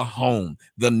in the home.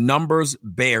 The numbers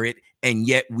bear it, and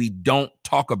yet we don't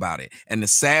talk about it. And the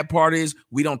sad part is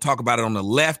we don't talk about it on the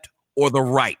left or the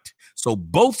right. So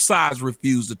both sides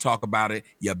refuse to talk about it.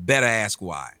 You better ask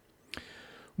why.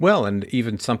 Well, and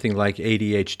even something like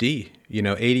ADHD,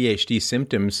 ADHD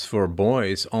symptoms for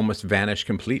boys almost vanish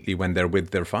completely when they're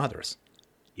with their fathers.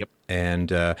 Yep.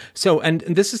 And so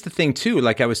this is the thing too.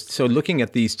 Like I was looking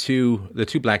at the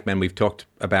two black men we've talked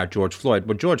about, George Floyd.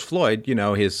 Well, George Floyd,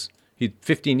 he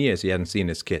 15 years he hadn't seen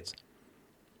his kids.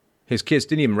 His kids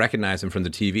didn't even recognize him from the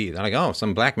TV. They're like, oh,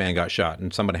 some black man got shot.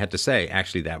 And somebody had to say,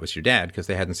 actually, that was your dad, because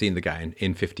they hadn't seen the guy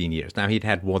in 15 years. Now, he'd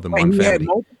had more than one family. He had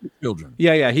multiple children.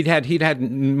 Yeah. He'd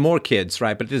had more kids,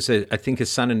 right? But I think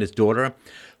his son and his daughter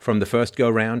from the first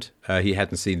go-round, he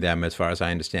hadn't seen them, as far as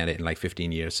I understand it, in like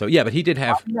 15 years. So, yeah, but he did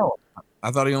have...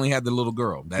 I thought he only had the little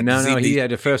girl. No, he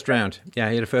had a first round. Yeah,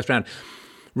 he had a first round.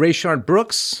 Rayshard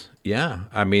Brooks, yeah.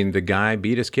 I mean, the guy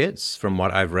beat his kids, from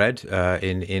what I've read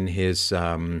in his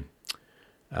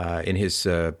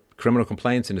criminal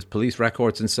complaints and his police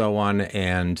records and so on.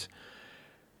 And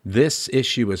this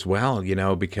issue as well,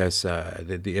 because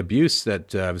the abuse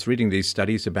that I was reading these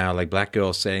studies about, like black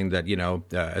girls saying that,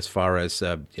 as far as,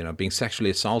 being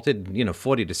sexually assaulted,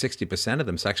 40 to 60% of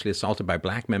them sexually assaulted by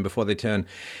black men before they turn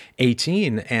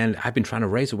 18. And I've been trying to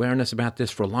raise awareness about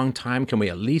this for a long time. Can we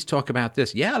at least talk about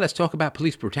this? Yeah, let's talk about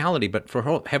police brutality. But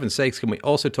for heaven's sakes, can we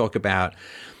also talk about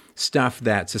stuff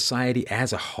that society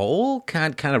as a whole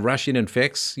can't kind of rush in and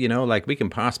fix? Like we can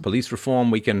pass police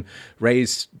reform, we can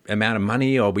raise amount of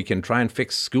money, or we can try and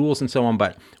fix schools and so on.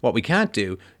 But what we can't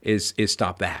do is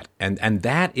stop that. And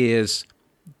that is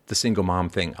the single mom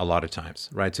thing a lot of times,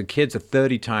 right? So kids are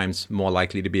 30 times more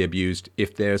likely to be abused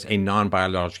if there's a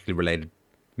non-biologically related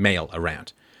male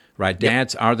around, right?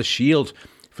 Dads are the shield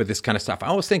for this kind of stuff. I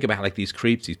always think about like these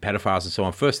creeps, these pedophiles and so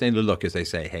on. First thing to look is they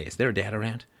say, hey, is there a dad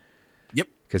around? Yep.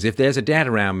 Because if there's a dad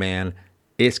around, man,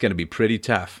 it's going to be pretty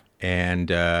tough. And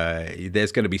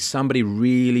there's going to be somebody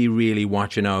really, really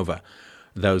watching over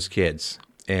those kids.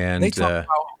 And they talk about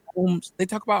homes. They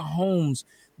talk about homes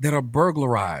that are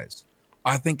burglarized.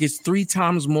 I think it's 3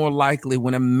 times more likely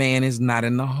when a man is not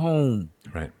in the home.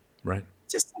 Right.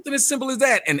 Just something as simple as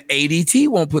that. And ADT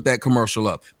won't put that commercial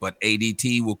up, but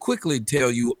ADT will quickly tell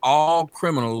you all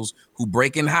criminals who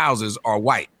break in houses are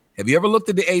white. Have you ever looked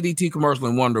at the ADT commercial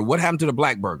and wonder what happened to the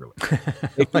black burglar?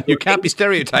 You can't be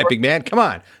stereotyping, man. Come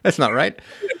on. That's not right.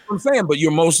 That's what I'm saying, but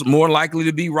you're more likely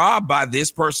to be robbed by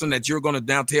this person that you're going to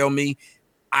now tell me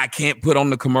I can't put on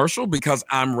the commercial because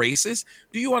I'm racist.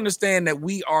 Do you understand that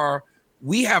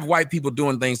we have white people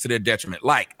doing things to their detriment?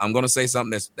 Like, I'm going to say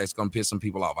something that's going to piss some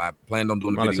people off. I planned on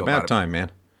doing a video it's about time, man.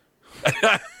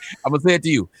 I'm going to say it to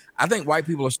you. I think white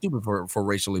people are stupid for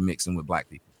racially mixing with black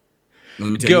people.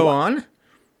 Go on.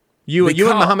 You and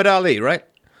Muhammad Ali, right?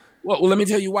 Well, let me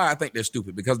tell you why I think they're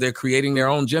stupid. Because they're creating their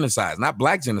own genocide, not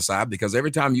black genocide. Because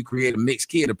every time you create a mixed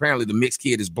kid, apparently the mixed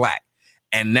kid is black.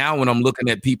 And now when I'm looking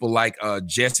at people like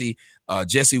Jesse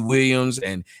Williams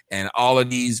and all of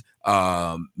these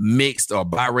mixed or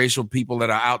biracial people that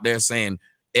are out there saying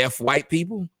F white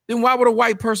people, then why would a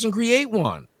white person create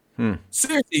one?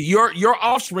 Seriously, your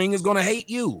offspring is going to hate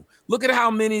you. Look at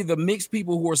how many of the mixed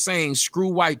people who are saying screw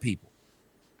white people.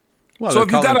 Well, so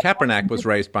Colin Kaepernick was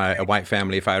raised by a white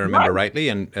family, if I remember rightly,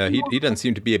 and he doesn't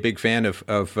seem to be a big fan of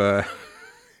the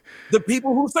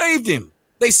people who saved him.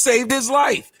 They saved his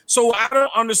life. So I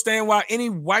don't understand why any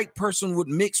white person would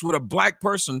mix with a black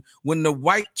person when the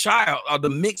white child or the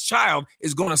mixed child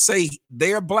is going to say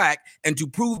they're black, and to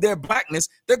prove their blackness,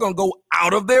 they're going to go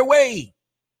out of their way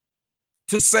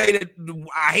to say that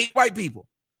I hate white people.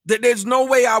 There's no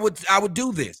way I would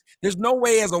do this. There's no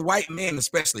way as a white man,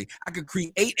 especially, I could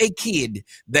create a kid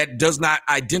that does not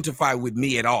identify with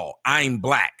me at all. I'm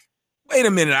black. Wait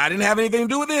a minute. I didn't have anything to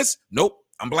do with this. Nope.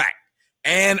 I'm black.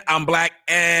 And I'm black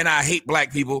and I hate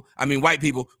black people. I mean, white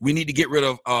people. We need to get rid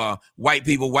of white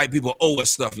people. White people owe us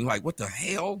stuff. And you're like, what the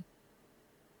hell?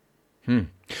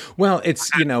 Well, it's,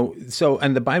 so,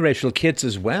 and the biracial kids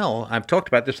as well. I've talked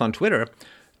about this on Twitter.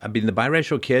 I mean, the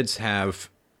biracial kids have,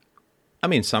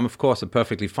 some, of course, are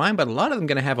perfectly fine, but a lot of them are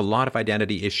going to have a lot of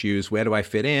identity issues. Where do I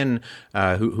fit in?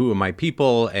 Who are my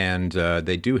people? And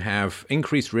they do have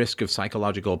increased risk of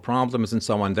psychological problems and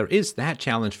so on. There is that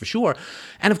challenge for sure.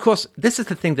 And of course, this is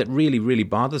the thing that really, really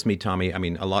bothers me, Tommy. I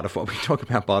mean, a lot of what we talk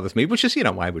about bothers me, which is,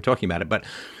 why we're talking about it. But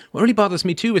what really bothers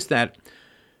me too is that,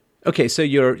 okay, so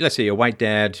let's say you're a white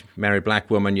dad, married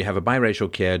black woman, you have a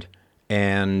biracial kid,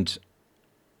 and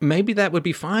maybe that would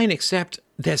be fine, except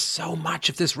there's so much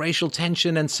of this racial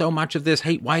tension and so much of this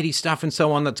hate whitey stuff and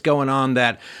so on that's going on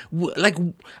that,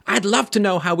 I'd love to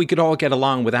know how we could all get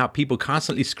along without people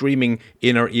constantly screaming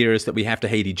in our ears that we have to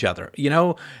hate each other.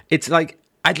 It's like,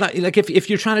 I'd like if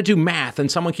you're trying to do math and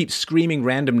someone keeps screaming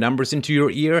random numbers into your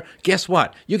ear, guess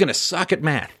what? You're going to suck at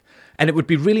math. And it would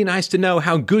be really nice to know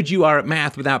how good you are at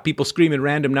math without people screaming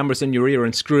random numbers in your ear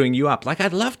and screwing you up.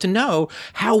 I'd love to know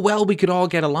how well we could all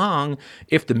get along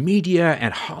if the media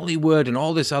and Hollywood and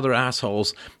all these other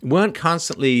assholes weren't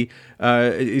constantly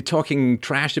talking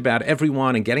trash about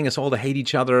everyone and getting us all to hate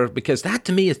each other, because that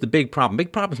to me is the big problem.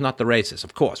 Big problem is not the racists,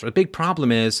 of course. The big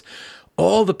problem is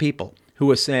all the people who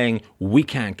are saying we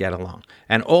can't get along,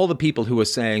 and all the people who are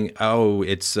saying, oh,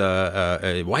 it's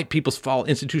white people's fault,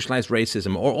 institutionalized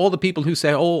racism, or all the people who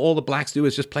say, oh, all the blacks do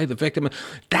is just play the victim.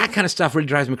 That kind of stuff really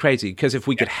drives me crazy, because if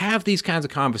we could have these kinds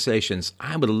of conversations,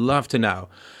 I would love to know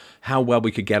how well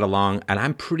we could get along, and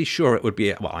I'm pretty sure it would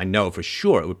be, I know for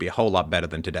sure it would be a whole lot better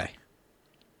than today.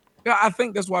 Yeah, I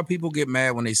think that's why people get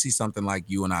mad when they see something like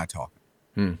you and I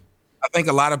talking. I think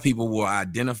a lot of people will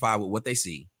identify with what they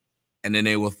see, and then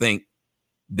they will think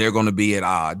they're going to be at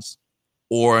odds,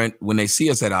 or when they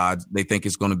see us at odds, they think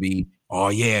it's going to be, oh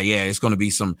yeah, it's going to be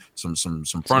some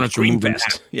furniture moving.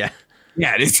 Yeah.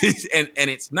 This is, and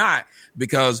it's not,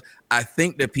 because I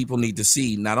think that people need to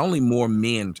see not only more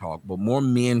men talk, but more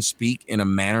men speak in a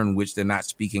manner in which they're not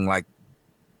speaking like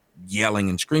yelling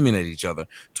and screaming at each other,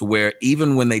 to where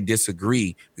even when they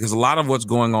disagree, because a lot of what's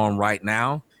going on right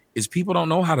now is people don't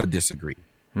know how to disagree.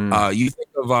 You think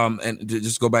of and to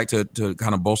just go back to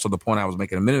kind of bolster the point I was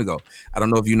making a minute ago. I don't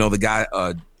know if you know the guy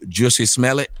Jussie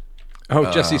Smollett. Oh,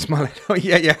 Jussie Smollett. Oh,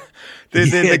 yeah.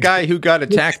 The guy who got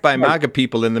attacked by MAGA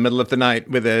people in the middle of the night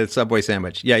with a Subway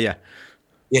sandwich. Yeah. Yeah,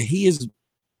 he is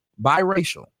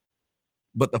biracial,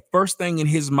 but the first thing in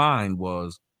his mind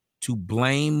was to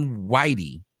blame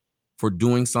Whitey for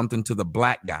doing something to the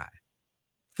black guy.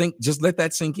 Just let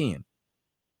that sink in.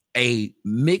 A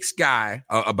mixed guy,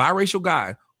 a biracial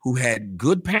guy who had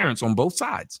good parents on both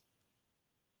sides.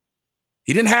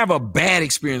 He didn't have a bad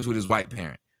experience with his white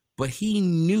parent, but he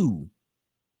knew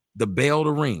the bell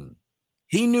to ring.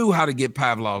 He knew how to get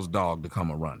Pavlov's dog to come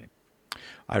a-running.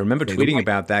 I remember tweeting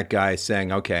about that guy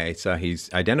saying, okay, so he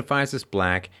identifies as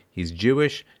black, he's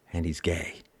Jewish, and he's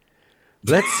gay.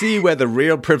 Let's see where the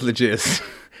real privilege is.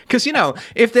 Because,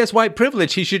 if there's white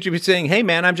privilege, he should be saying, hey,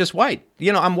 man, I'm just white.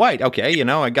 I'm white. Okay,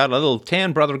 I got a little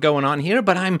tan brother going on here,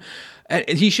 but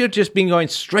he should just be going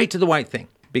straight to the white thing,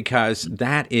 because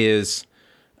that is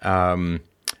where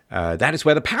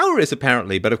the power is,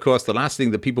 apparently. But, of course, the last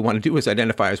thing that people want to do is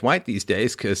identify as white these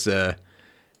days because,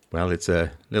 it's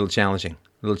a little challenging.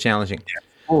 Yeah,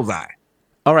 bullseye.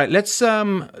 All right, let's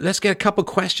get a couple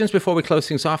questions before we close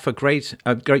things off. A great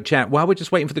chat. While we're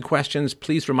just waiting for the questions,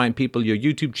 please remind people your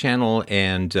YouTube channel,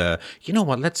 and you know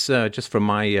what? Let's just for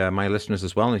my listeners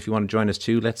as well. And if you want to join us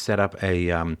too, let's set up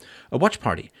a watch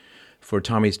party for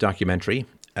Tommy's documentary,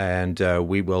 and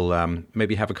we will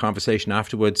maybe have a conversation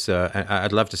afterwards.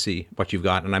 I'd love to see what you've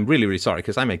got, and I'm really, really sorry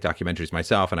because I make documentaries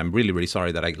myself, and I'm really, really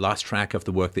sorry that I lost track of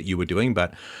the work that you were doing,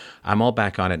 but I'm all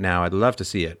back on it now. I'd love to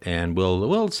see it, and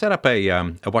we'll set up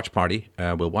a watch party.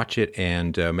 We'll watch it,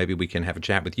 and maybe we can have a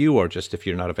chat with you, or just if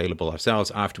you're not available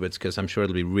ourselves afterwards, because I'm sure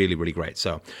it'll be really, really great.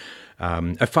 So,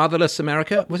 A Fatherless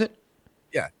America, was it?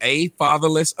 Yeah, A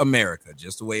Fatherless America,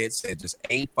 just the way it said, just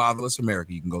A Fatherless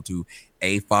America. You can go to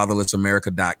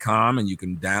afatherlessamerica.com, and you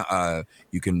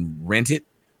can rent it.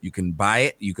 You can buy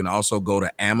it. You can also go to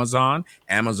Amazon.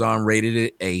 Amazon rated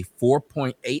it a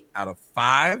 4.8 out of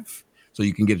 5. So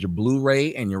you can get your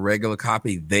Blu-ray and your regular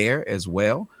copy there as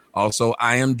well. Also,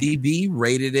 IMDb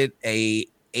rated it a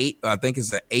 8. I think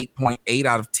it's an 8.8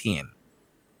 out of 10.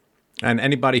 And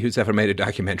anybody who's ever made a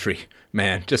documentary,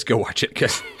 man, just go watch it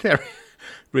because they're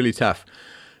really tough.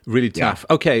 Really tough.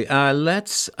 Yeah. Okay,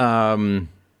 let's... I'll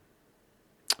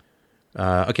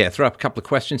throw up a couple of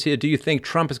questions here. Do you think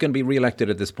Trump is going to be reelected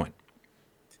at this point?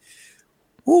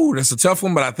 Ooh, that's a tough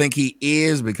one, but I think he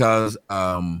is because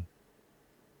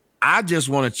I just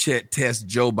want to test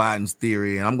Joe Biden's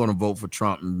theory, and I'm going to vote for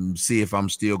Trump and see if I'm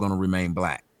still going to remain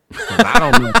black. I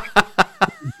don't know.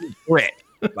 Threat.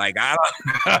 Like,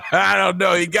 I don't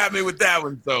know. He got me with that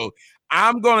one. So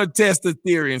I'm going to test the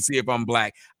theory and see if I'm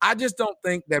black. I just don't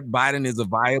think that Biden is a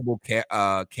viable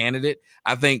candidate.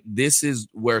 I think this is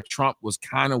where Trump was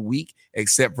kind of weak,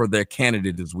 except for their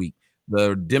candidate is weak.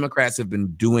 The Democrats have been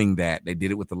doing that. They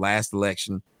did it with the last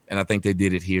election, and I think they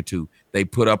did it here too. They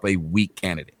put up a weak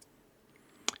candidate.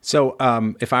 So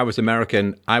if I was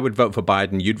American, I would vote for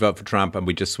Biden, you'd vote for Trump, and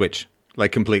we just switch,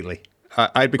 like, completely.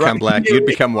 I'd become black, you'd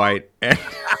become white.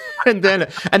 And then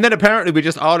apparently we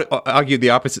just argue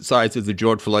the opposite sides of the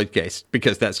George Floyd case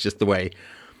because that's just the way.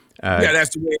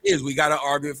 That's the way it is. We got to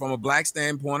argue it from a black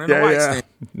standpoint and a white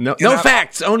standpoint. No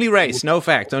facts, only race. No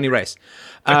facts, only race.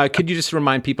 Could you just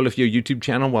remind people of your YouTube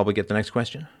channel while we get the next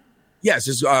question? Yes,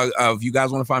 just if you guys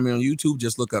want to find me on YouTube,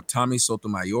 just look up Tommy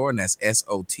Sotomayor, and that's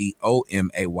SOTOMAYOR.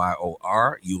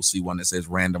 You'll see one that says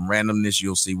Random Randomness.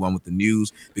 You'll see one with the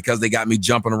news because they got me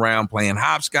jumping around playing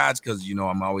hopscotch because,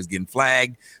 I'm always getting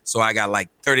flagged. So I got like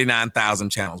 39,000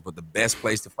 channels, but the best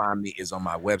place to find me is on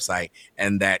my website,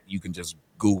 and that you can just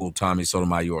Google Tommy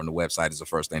Sotomayor, and the website is the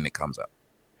first thing that comes up.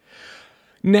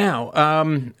 Now,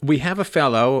 we have a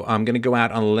fellow, I'm going to go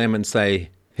out on a limb and say,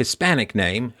 Hispanic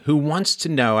name, who wants to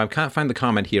know, I can't find the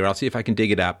comment here, I'll see if I can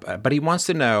dig it up, but he wants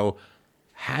to know,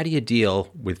 how do you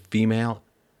deal with female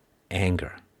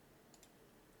anger?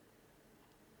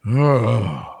 In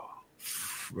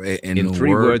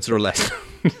 3 words or less.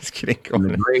 Just kidding. In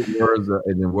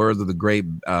the words of the great,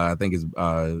 I think is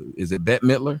it Bette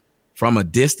Midler? From a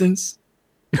distance?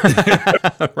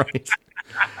 Right.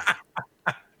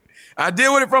 I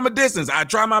deal with it from a distance. I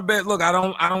try my best. Look, I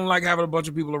don't like having a bunch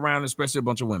of people around, especially a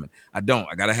bunch of women. I don't.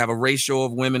 I got to have a ratio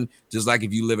of women. Just like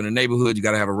if you live in a neighborhood, you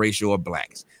got to have a ratio of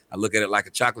blacks. I look at it like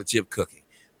a chocolate chip cookie.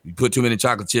 You put too many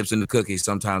chocolate chips in the cookie,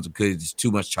 sometimes it's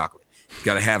too much chocolate. You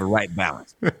got to have the right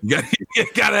balance. You got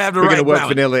to have the right balance. We're going to work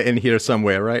vanilla in here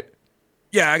somewhere, right?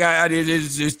 Yeah,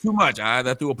 it's too much.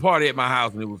 I threw a party at my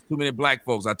house, and it was too many black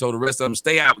folks. I told the rest of them,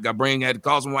 stay out. Had to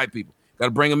call some white people. Got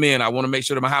to bring them in. I want to make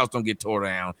sure that my house don't get tore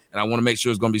down, and I want to make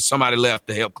sure there's going to be somebody left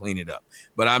to help clean it up.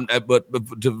 But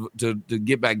to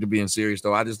get back to being serious,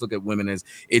 though, I just look at women as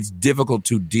it's difficult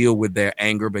to deal with their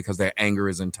anger because their anger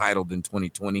is entitled in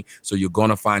 2020. So you're going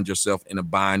to find yourself in a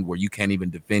bind where you can't even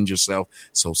defend yourself.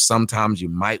 So sometimes you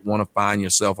might want to find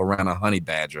yourself around a honey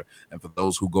badger. And for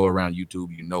those who go around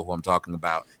YouTube, you know who I'm talking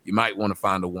about. You might want to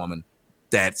find a woman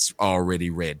that's already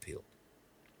red-pilled.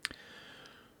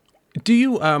 Do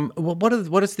you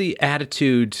what is the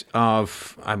attitude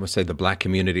of, I must say, the black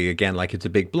community again? Like, it's a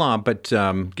big blob, but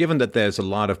given that there's a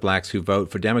lot of blacks who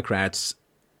vote for Democrats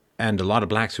and a lot of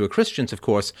blacks who are Christians, of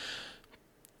course,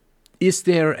 is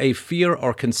there a fear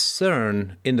or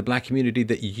concern in the black community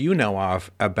that you know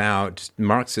of about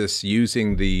Marxists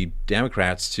using the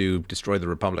Democrats to destroy the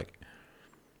Republic?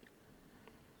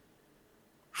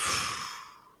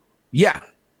 Yeah,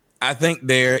 I think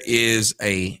there is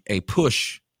a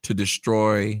push to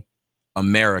destroy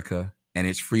America and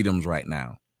its freedoms right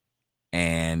now.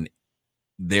 And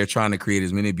they're trying to create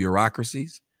as many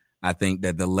bureaucracies. I think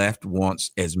that the left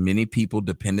wants as many people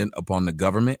dependent upon the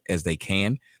government as they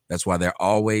can. That's why they're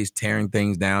always tearing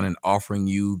things down and offering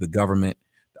you the government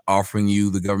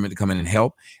to come in and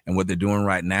help. And what they're doing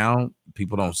right now,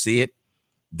 people don't see it.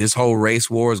 This whole race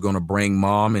war is going to bring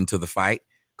mom into the fight,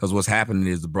 because what's happening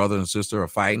is the brother and sister are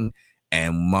fighting,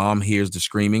 and mom hears the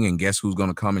screaming, and guess who's going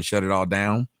to come and shut it all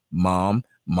down? Mom,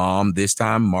 this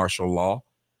time, martial law.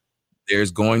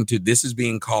 This is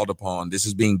being called upon. This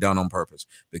is being done on purpose,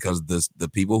 because the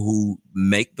people who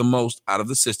make the most out of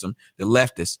the system, the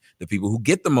leftists, the people who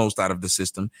get the most out of the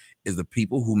system, is the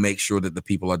people who make sure that the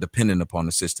people are dependent upon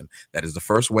the system. That is the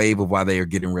first wave of why they are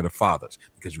getting rid of fathers,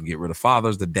 because you get rid of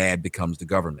fathers, the dad becomes the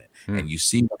government. And you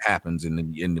see what happens in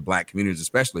the black communities,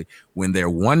 especially when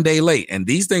they're one day late. And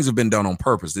these things have been done on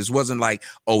purpose. This wasn't like,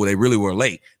 oh, they really were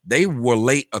late. They were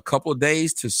late a couple of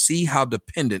days to see how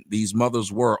dependent these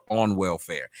mothers were on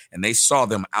welfare. And they saw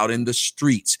them out in the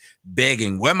streets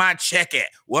begging, where my check at?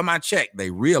 Where my check?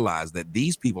 They realized that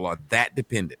these people are that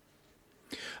dependent.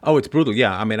 Oh, it's brutal.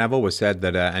 Yeah. I mean, I've always said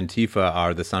that Antifa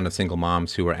are the son of single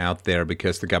moms who are out there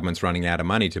because the government's running out of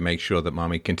money to make sure that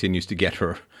mommy continues to get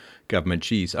her government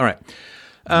cheese. All right.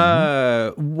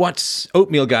 What's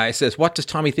Oatmeal Guy says, what does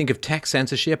Tommy think of tech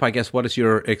censorship? I guess, what has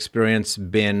your experience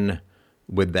been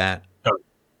with that?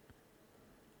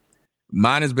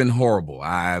 Mine has been horrible.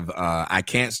 I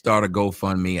can't start a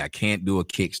GoFundMe. I can't do a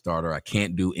Kickstarter. I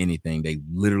can't do anything. They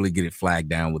literally get it flagged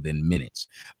down within minutes.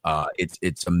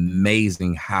 It's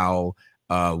amazing how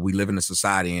we live in a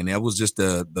society, and that was just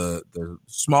the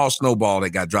small snowball that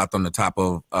got dropped on the top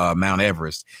of Mount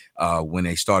Everest when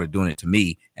they started doing it to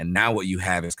me. And now what you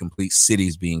have is complete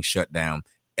cities being shut down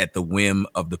at the whim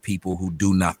of the people who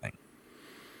do nothing.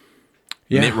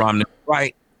 Yeah. Mitt Romney,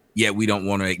 right? Yet we don't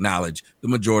want to acknowledge the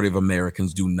majority of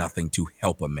Americans do nothing to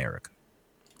help America.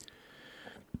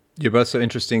 You're both so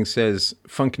interesting, says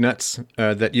Funk Nuts,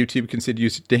 that YouTube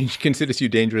considers you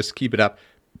dangerous. Keep it up.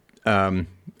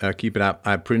 Keep it up.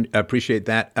 I appreciate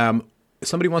that.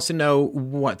 Somebody wants to know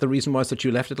what the reason was that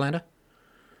you left Atlanta.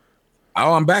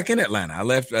 Oh, I'm back in Atlanta. I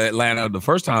left Atlanta the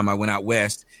first time I went out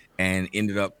west and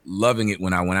ended up loving it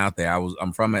when I went out there.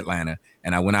 I'm from Atlanta,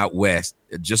 and I went out west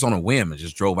just on a whim and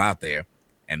just drove out there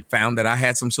and found that I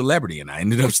had some celebrity, and I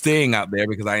ended up staying out there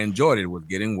because I enjoyed it. It was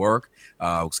getting work.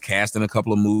 I was cast in a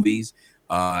couple of movies,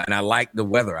 and I liked the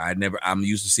weather. I'm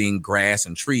used to seeing grass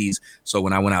and trees. So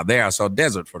when I went out there, I saw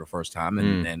desert for the first time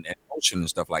and ocean and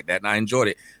stuff like that, and I enjoyed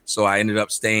it. So I ended up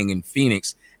staying in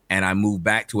Phoenix, and I moved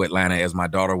back to Atlanta as my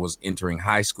daughter was entering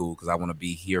high school because I want to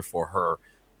be here for her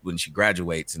when she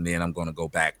graduates, and then I'm going to go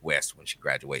back west when she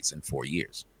graduates in 4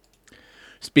 years.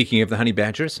 Speaking of the honey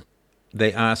badgers,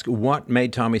 they ask, what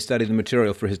made Tommy study the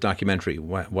material for his documentary?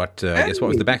 What was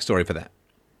the backstory for that?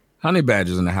 Honey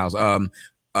badgers in the house.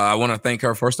 I want to thank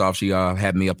her. First off, she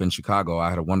had me up in Chicago. I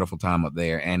had a wonderful time up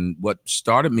there. And what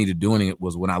started me to doing it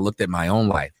was when I looked at my own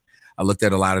life. I looked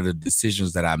at a lot of the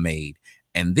decisions that I made.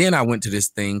 And then I went to this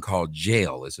thing called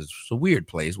jail. It's a weird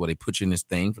place where they put you in this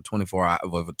thing for 24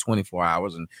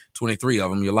 hours, and 23 of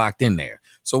them, you're locked in there.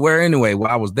 So while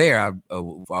I was there, I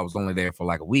was only there for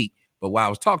like a week. But while I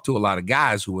was talking to a lot of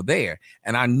guys who were there,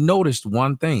 and I noticed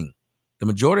one thing. The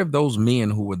majority of those men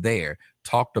who were there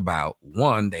talked about,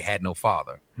 one, they had no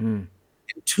father. And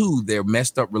two, their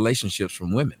messed up relationships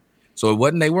from women. So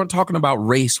they weren't talking about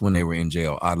race when they were in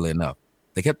jail, oddly enough.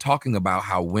 They kept talking about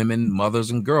how women, mothers,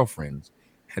 and girlfriends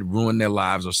had ruined their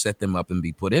lives or set them up and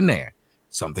be put in there.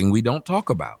 Something we don't talk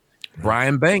about.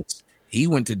 Brian Banks, he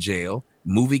went to jail.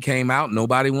 Movie came out.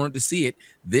 Nobody wanted to see it.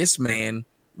 This man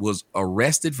was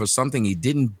arrested for something he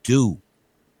didn't do.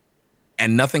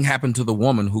 And nothing happened to the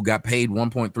woman who got paid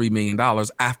 $1.3 million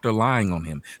after lying on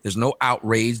him. There's no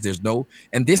outrage.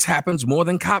 And this happens more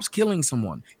than cops killing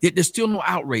someone. Yet there's still no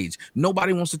outrage.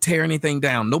 Nobody wants to tear anything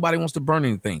down. Nobody wants to burn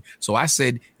anything. So I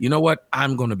said, you know what?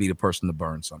 I'm going to be the person to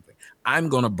burn something. I'm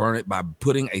going to burn it by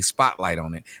putting a spotlight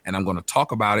on it. And I'm going to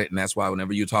talk about it. And that's why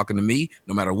whenever you're talking to me,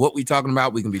 no matter what we're talking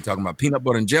about, we can be talking about peanut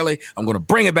butter and jelly. I'm going to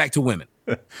bring it back to women.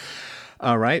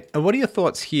 All right. What are your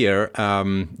thoughts here?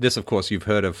 This, of course, you've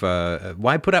heard of.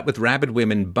 Why put up with rabid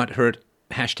women, butthurt,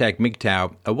 hashtag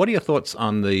MGTOW. What are your thoughts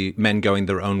on the men going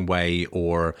their own way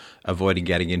or avoiding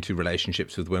getting into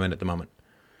relationships with women at the moment?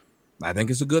 I think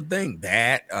it's a good thing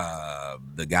that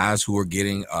the guys who are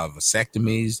getting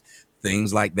vasectomies,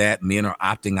 things like that, men are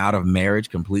opting out of marriage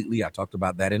completely. I talked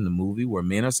about that in the movie where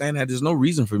men are saying that there's no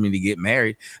reason for me to get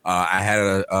married. I had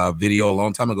a video a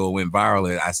long time ago, it went viral.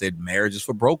 And I said, marriage is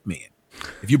for broke men.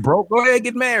 If you broke, go ahead,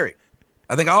 get married.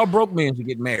 I think all broke men should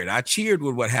get married. I cheered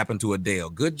with what happened to Adele.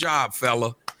 Good job,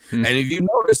 fella. And if you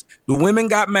notice, the women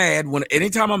got mad when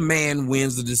anytime a man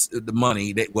wins the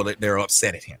money, they're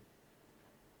upset at him.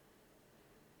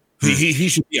 He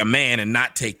should be a man and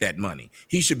not take that money.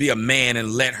 He should be a man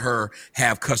and let her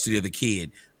have custody of the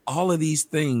kid. All of these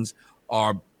things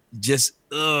are just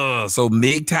so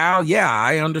MGTOW, yeah,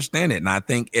 I understand it. And I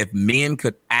think if men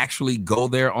could actually go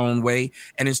their own way,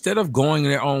 and instead of going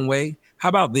their own way, how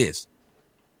about this?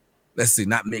 Let's see,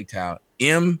 not MGTOW,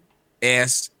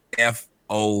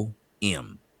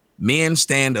 MSFOM. Men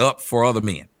stand up for other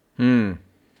men.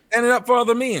 Standing up for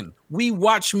other men. We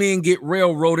watch men get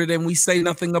railroaded and we say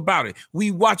nothing about it. We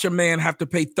watch a man have to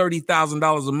pay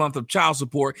 $30,000 a month of child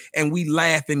support and we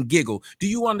laugh and giggle. Do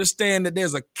you understand that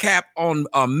there's a cap on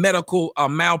medical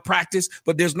malpractice,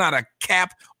 but there's not a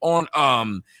cap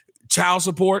on child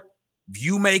support? If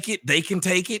you make it, they can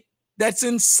take it. That's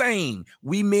insane.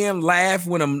 We men laugh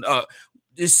when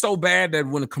it's so bad that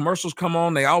when the commercials come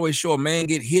on, they always show a man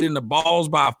get hit in the balls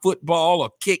by a football or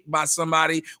kicked by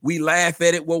somebody. We laugh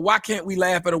at it. Well, why can't we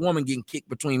laugh at a woman getting kicked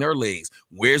between her legs?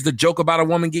 Where's the joke about a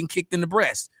woman getting kicked in the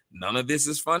breast? None of this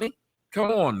is funny.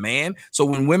 Come on, man. So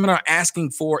when women are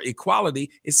asking for equality,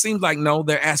 it seems like, no,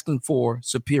 they're asking for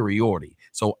superiority.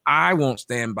 So I won't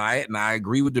stand by it. And I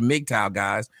agree with the MGTOW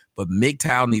guys, but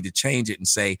MGTOW need to change it and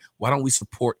say, why don't we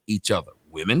support each other?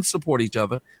 Women support each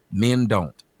other. Men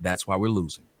don't. That's why we're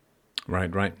losing.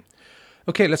 Right.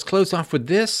 Okay, let's close off with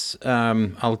this.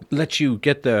 I'll let you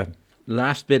get the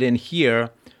last bit in here.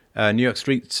 New York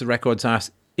Street Records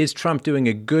asks, is Trump doing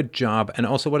a good job? And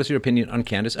also, what is your opinion on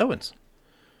Candace Owens?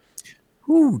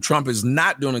 Trump is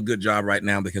not doing a good job right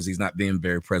now because he's not being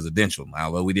very presidential.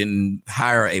 Although we didn't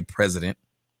hire a president,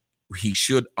 he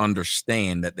should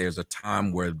understand that there's a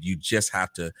time where you just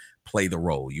have to play the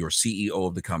role. You're CEO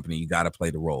of the company. You got to play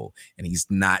the role. And he's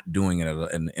not doing it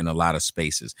in a lot of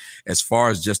spaces. As far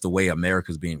as just the way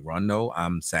America's being run, though,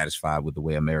 I'm satisfied with the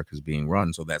way America's being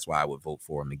run. So that's why I would vote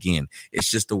for him again. It's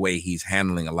just the way he's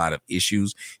handling a lot of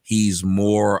issues. He's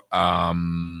more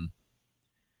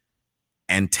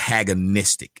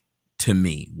antagonistic to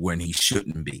me when he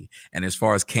shouldn't be. And as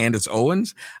far as Candace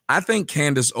Owens, I think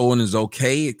Candace Owens is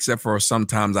okay, except for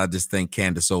sometimes I just think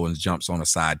Candace Owens jumps on a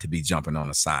side to be jumping on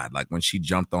a side. Like when she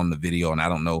jumped on the video, and I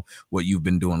don't know what you've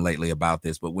been doing lately about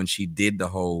this, but when she did the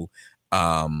whole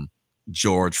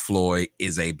George Floyd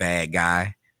is a bad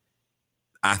guy,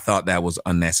 I thought that was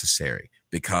unnecessary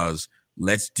because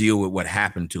let's deal with what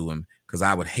happened to him, because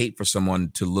I would hate for someone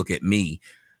to look at me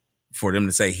for them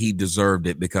to say he deserved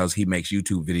it because he makes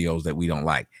YouTube videos that we don't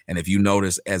like. And if you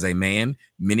notice, as a man,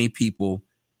 many people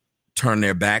turn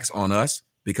their backs on us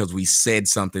because we said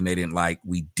something they didn't like.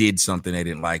 We did something they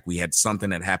didn't like. We had something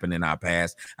that happened in our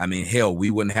past. I mean, hell,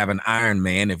 we wouldn't have an Iron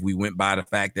Man if we went by the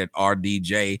fact that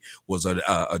RDJ was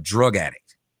a drug addict.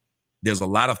 There's a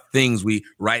lot of things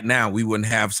right now we wouldn't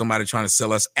have somebody trying to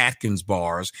sell us Atkins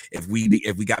bars if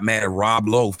we got mad at Rob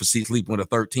Lowe for sleeping with a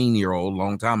 13-year-old a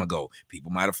long time ago. People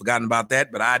might have forgotten about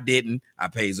that, but I didn't. I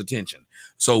pays attention.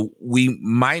 So we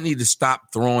might need to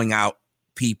stop throwing out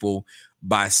people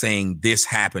by saying this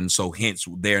happened, so hence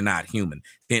they're not human.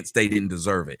 Hence they didn't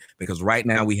deserve it. Because right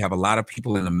now we have a lot of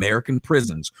people in American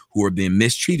prisons who are being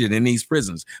mistreated in these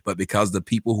prisons. But because the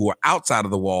people who are outside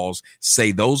of the walls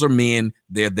say those are men,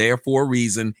 they're there for a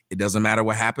reason. It doesn't matter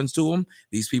what happens to them.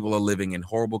 These people are living in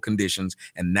horrible conditions.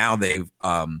 And now they've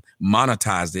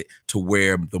monetized it to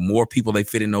where the more people they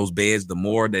fit in those beds, the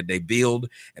more that they build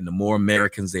and the more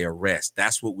Americans they arrest.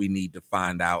 That's what we need to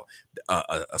find out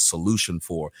a solution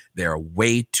for. There are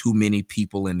way too many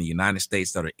people in the United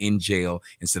States that are in jail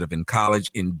instead of in college,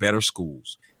 in better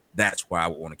schools. That's where I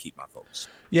would want to keep my focus.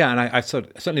 Yeah, and I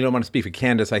certainly don't want to speak for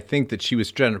Candace. I think that she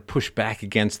was trying to push back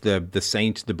against the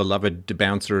saint, the beloved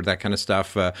bouncer, that kind of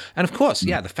stuff. And of course,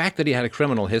 the fact that he had a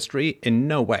criminal history in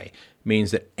no way means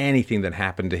that anything that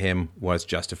happened to him was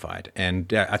justified.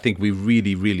 And I think we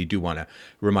really, really do want to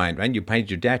remind, right? You paid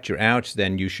your debt, you're out,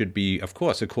 then you should be, of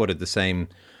course, accorded the same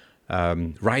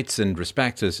rights and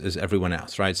respect as everyone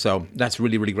else, right? So that's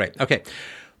really, really great. Okay.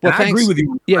 Well, I agree with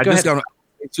you. Yeah, go ahead.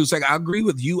 I agree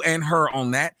with you and her on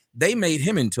that. They made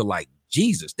him into like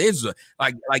Jesus, there's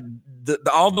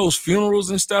all those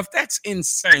funerals and stuff. That's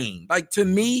insane. Like, to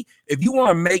me, if you want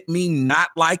to make me not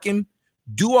like him,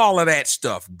 do all of that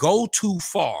stuff. Go too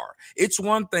far. It's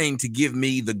one thing to give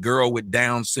me the girl with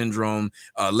Down syndrome,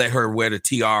 let her wear the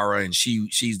tiara, and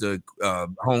she's the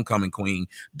homecoming queen.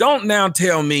 Don't now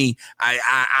tell me I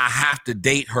have to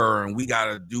date her and we got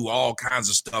to do all kinds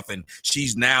of stuff. And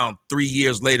she's now 3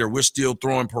 years later, we're still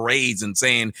throwing parades and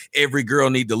saying every girl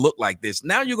need to look like this.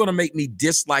 Now you're going to make me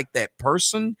dislike that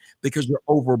person because you're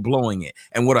overblowing it.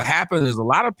 And what'll happen is a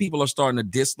lot of people are starting to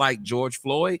dislike George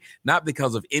Floyd, not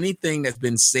because of anything that's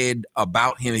been said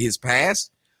about him in his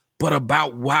past, but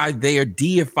about why they are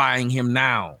deifying him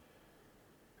now.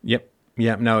 Yep.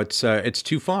 Yeah, no, it's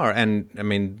too far. And I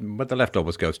mean, but the left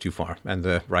always goes too far and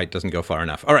the right doesn't go far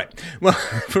enough. All right. Well,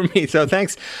 for me, so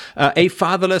thanks.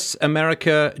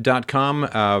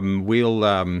 afatherlessamerica.com. We'll,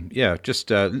 just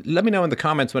let me know in the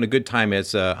comments when a good time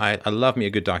is. I love me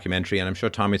a good documentary, and I'm sure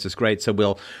Tommy's is great. So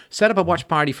we'll set up a watch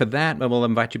party for that, and we'll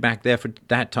invite you back there for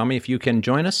that, Tommy, if you can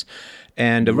join us.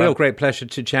 And a real great pleasure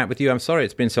to chat with you. I'm sorry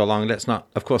it's been so long. Let's not,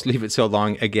 of course, leave it so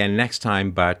long again next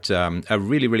time, but a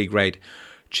really, really great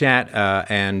chat,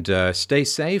 and stay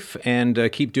safe and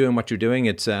keep doing what you're doing.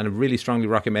 It's I really strongly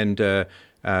recommend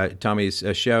Tommy's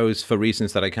shows for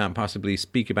reasons that I can't possibly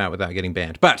speak about without getting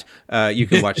banned. But you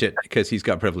can watch it because he's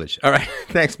got privilege. All right.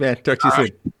 Thanks, man. Talk to you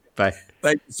soon. Bye.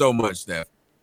 Thank you so much, Steph.